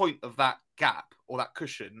whole point of that gap or that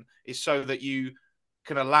cushion is so that you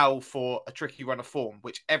can allow for a tricky run of form,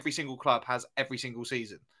 which every single club has every single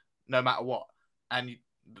season, no matter what. And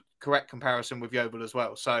correct comparison with Yeovil as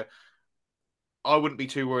well. So I wouldn't be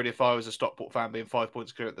too worried if I was a Stockport fan being 5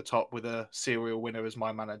 points clear at the top with a serial winner as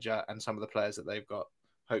my manager and some of the players that they've got.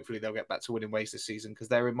 Hopefully they'll get back to winning ways this season because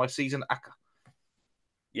they're in my season ACCA.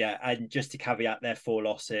 Yeah, and just to caveat their 4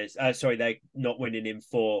 losses, they're not winning in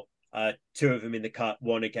 4. 2 of them in the cup,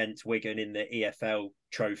 1 against Wigan in the EFL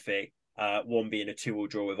trophy, 1 being a 2-2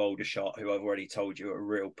 draw with Aldershot, who I've already told you are a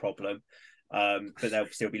real problem. But they'll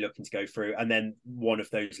still be looking to go through. And then one of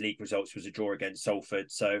those league results was a draw against Salford.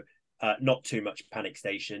 So not too much panic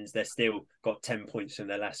stations. They're still got 10 points from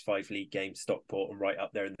their last 5 league games, Stockport, and right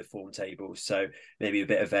up there in the form table. So maybe a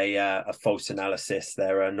bit of a false analysis.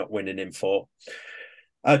 They're not winning in 4.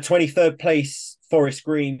 23rd place, Forest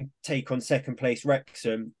Green take on 2nd place,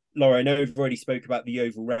 Wrexham. Laura, I know we've already spoke about the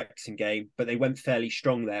Yeovil Wrexham game, but they went fairly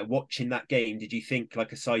strong there. Watching that game, did you think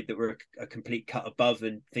like a side that were a complete cut above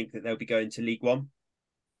and think that they'll be going to League One?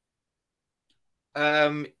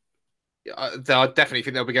 I definitely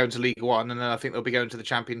think they'll be going to League One, and then I think they'll be going to the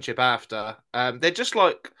Championship after. They're just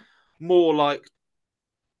like more like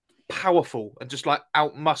powerful and just like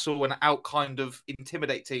out muscle and out kind of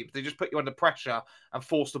intimidate teams. They just put you under pressure and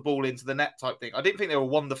force the ball into the net type thing. I didn't think they were a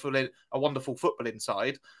wonderful football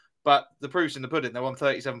inside, but the proof's in the pudding. They won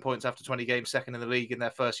 37 points after 20 games, 2nd in the league in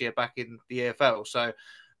their first year back in the EFL. So,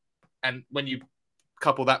 and when you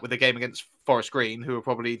couple that with the game against Forest Green, who are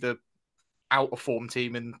probably the out of form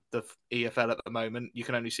team in the EFL at the moment, you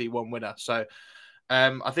can only see one winner. So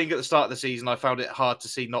I think at the start of the season, I found it hard to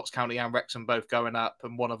see Notts County and Wrexham both going up,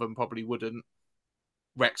 and one of them probably wouldn't.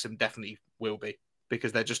 Wrexham definitely will be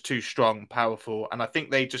because they're just too strong, powerful, and I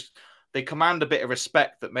think they command a bit of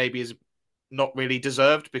respect that maybe is not really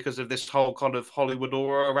deserved because of this whole kind of Hollywood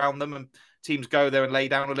aura around them, and teams go there and lay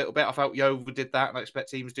down a little bit. I felt Yeovil did that, and I expect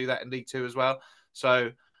teams do that in League Two as well.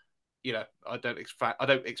 So, I don't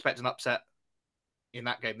expect an upset in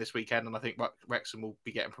that game this weekend, and I think Wrexham will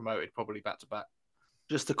be getting promoted probably back to back.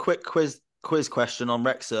 Just a quick quiz question on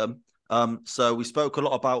Wrexham. So we spoke a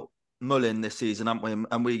lot about Mullin this season, haven't we?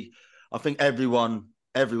 And I think everyone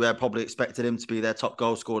everywhere probably expected him to be their top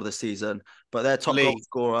goal scorer this season. But their top goal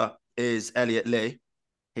scorer is Elliot Lee.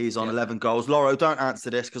 He's on 11 goals. Lawro, don't answer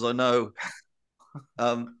this because I know,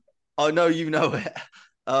 you know it.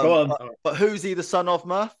 Go on. But who's he the son of,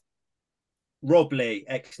 Murph? Rob Lee,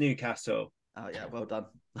 ex-Newcastle. Oh yeah, well done.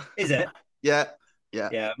 Is it? Yeah.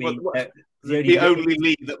 I mean, the only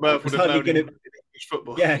league that Murph would have known in English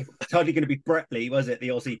football. Yeah, it's hardly going to be Brett Lee, was it? The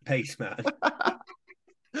Aussie pace man.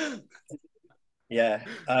 Yeah.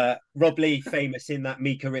 Rob Lee, famous in that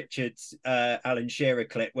Mika Richards, Alan Shearer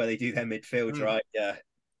clip where they do their midfield, right? Yeah.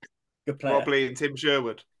 Good player. Rob Lee and Tim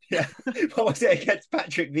Sherwood. Yeah. What was it against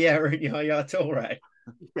Patrick Vieira and Yaya Toure?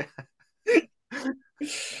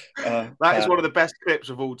 That is one of the best clips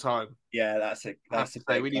of all time. Yeah, that's a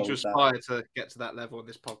we need to aspire to get to that level on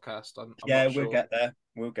this podcast. We'll get there.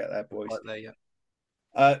 We'll get there, boys. Right there,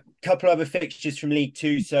 yeah. Couple other fixtures from League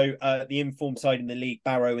Two. So the informed side in the league,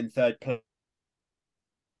 Barrow in 3rd place.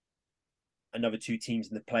 Another 2 teams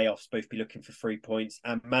in the playoffs, both be looking for 3 points.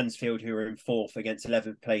 And Mansfield, who are in 4th against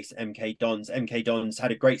 11th place MK Dons. MK Dons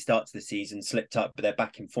had a great start to the season, slipped up, but they're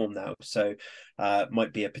back in form now. So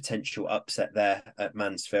might be a potential upset there at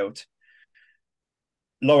Mansfield.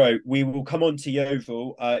 Lawro, we will come on to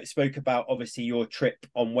Yeovil. Spoke about, obviously, your trip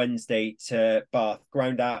on Wednesday to Bath.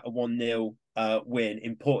 Ground out a 1-0 win.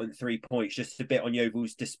 Important 3 points. Just a bit on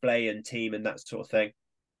Yeovil's display and team and that sort of thing.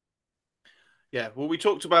 Yeah, well, we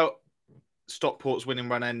talked about Stockport's winning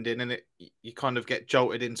run ending, and you kind of get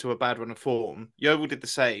jolted into a bad run of form. Yeovil did the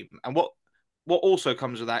same, and what also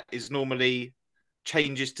comes with that is normally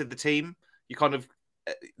changes to the team. You kind of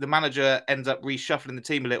the manager ends up reshuffling the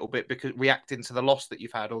team a little bit because reacting to the loss that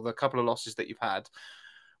you've had or the couple of losses that you've had.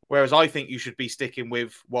 Whereas I think you should be sticking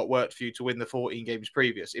with what worked for you to win the 14 games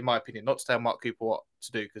previous, in my opinion. Not to tell Mark Cooper what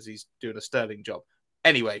to do because he's doing a sterling job.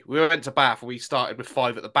 Anyway, we went to Bath and we started with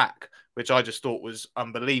 5 at the back, which I just thought was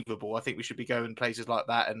unbelievable. I think we should be going places like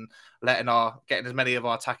that and getting as many of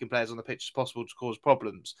our attacking players on the pitch as possible to cause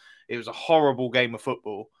problems. It was a horrible game of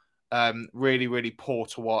football. Really, really poor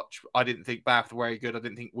to watch. I didn't think Bath were very good. I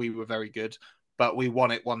didn't think we were very good, but we won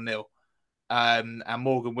it 1-0. And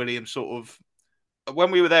Morgan Williams sort of, when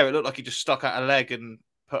we were there, it looked like he just stuck out a leg and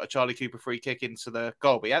put a Charlie Cooper free kick into the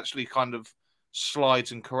goal. But he actually kind of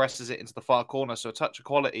slides and caresses it into the far corner. So a touch of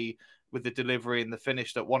quality with the delivery and the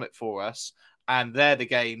finish that won it for us. And they're the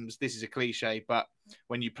games, this is a cliche, but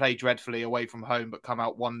when you play dreadfully away from home but come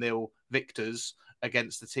out 1-0 victors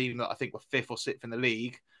against the team that I think were 5th or 6th in the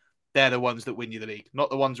league, they're the ones that win you the league. Not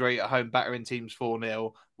the ones where you're at home battering teams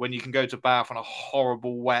 4-0. When you can go to Bath on a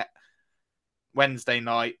horrible, wet Wednesday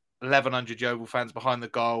night, 1,100 Yeovil fans behind the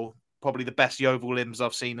goal, probably the best Yeovil limbs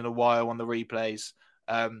I've seen in a while on the replays.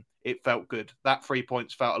 It felt good. That 3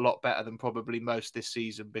 points felt a lot better than probably most this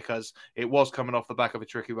season because it was coming off the back of a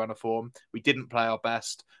tricky run of form. We didn't play our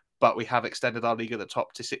best, but we have extended our league at the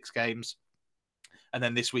top to 6 games. And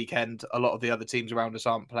then this weekend, a lot of the other teams around us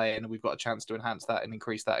aren't playing, and we've got a chance to enhance that and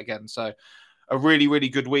increase that again. So a really, really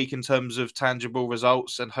good week in terms of tangible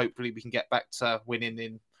results, and hopefully we can get back to winning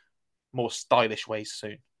in more stylish ways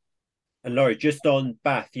soon. And Lawro, just on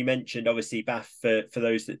Bath, you mentioned obviously Bath, for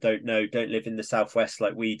those that don't know, don't live in the southwest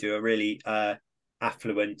like we do, a really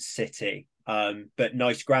affluent city, but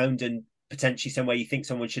nice ground and potentially somewhere you think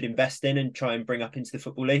someone should invest in and try and bring up into the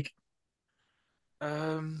Football League.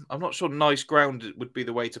 I'm not sure nice ground would be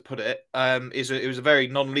the way to put it. It was a very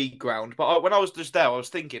non-league ground, but when I was just there, I was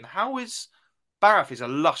thinking, how is Bath is a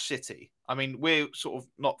lush city. I mean, we're sort of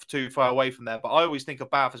not too far away from there, but I always think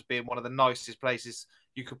of Bath as being one of the nicest places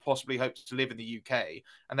you could possibly hope to live in the UK.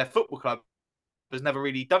 And their football club has never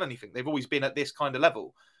really done anything. They've always been at this kind of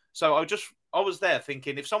level. So I was there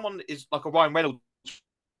thinking, if someone is like a Ryan Reynolds,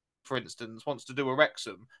 for instance, wants to do a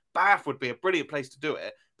Wrexham, Bath would be a brilliant place to do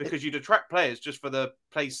it because you'd attract players just for the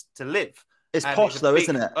place to live. It's posh though,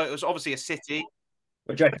 isn't it? It was obviously a city.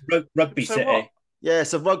 What do you reckon, rugby So city? what? Yeah,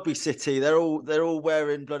 it's a rugby city. They're all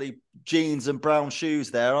wearing bloody jeans and brown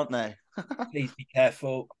shoes there, aren't they? Please be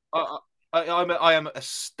careful. I am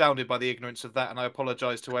astounded by the ignorance of that, and I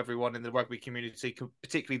apologise to everyone in the rugby community,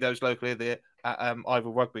 particularly those locally at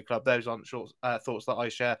Yeovil Rugby Club. Those aren't thoughts that I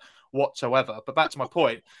share whatsoever. But back to my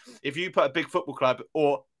point, if you put a big football club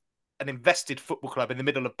or an invested football club in the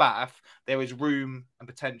middle of Bath, there is room and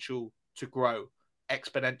potential to grow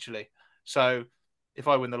exponentially. So if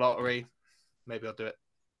I win the lottery, maybe I'll do it.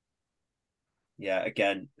 Yeah,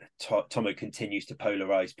 again, Tomo continues to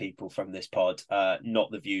polarize people from this pod. Not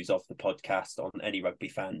the views of the podcast on any rugby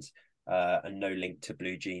fans, and no link to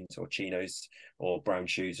blue jeans or chinos or brown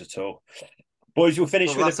shoes at all. Boys, we'll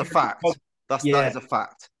finish with that's a fact. That is a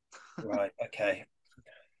fact. Right. Okay.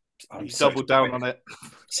 You doubled down on it.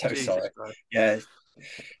 So Jesus sorry. Christ. Yeah.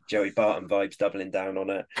 Joey Barton vibes doubling down on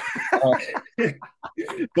it.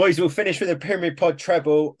 Boys, we'll finish with a Pyramid Pod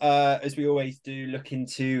treble, as we always do, looking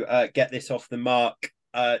to get this off the mark.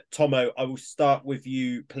 Tomo, I will start with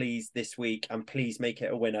you, please, this week, and please make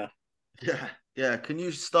it a winner. Yeah. Can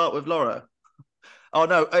you start with Lawro? Oh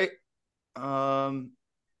no, I'm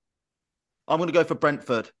going to go for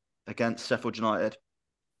Brentford against Sheffield United,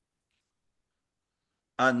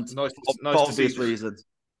 and Nice for to obvious see. reasons.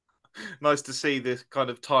 Nice to see this kind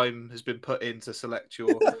of time has been put in to select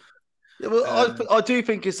your. Yeah, well, I do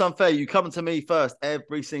think it's unfair. You come to me first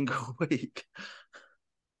every single week.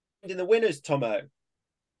 In the winners, Tomo.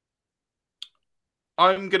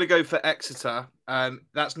 I'm going to go for Exeter.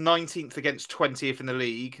 That's 19th against 20th in the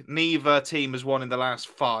league. Neither team has won in the last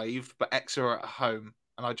 5, but Exeter are at home.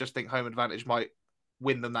 And I just think home advantage might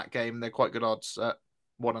win them that game. They're quite good odds at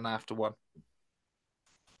 1.5 to 1.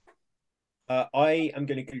 I am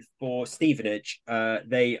going to go for Stevenage.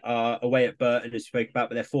 They are away at Burton, as we spoke about,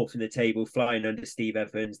 but they're 4th in the table, flying under Steve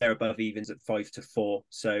Evans. They're above evens at 5 to 4.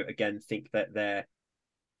 So again, think that they're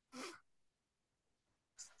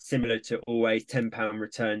similar to always. £10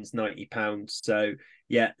 returns, £90. So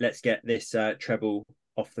yeah, let's get this treble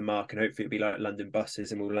off the mark, and hopefully it'll be like London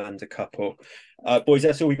buses and we'll land a couple. Boys,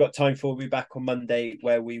 that's all we've got time for. We'll be back on Monday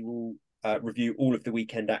where we will review all of the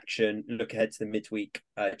weekend action, look ahead to the midweek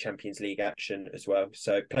Champions League action as well.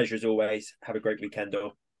 So pleasure as always. Have a great weekend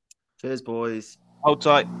all. Cheers, boys. Hold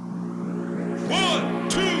tight. 1,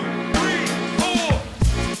 2,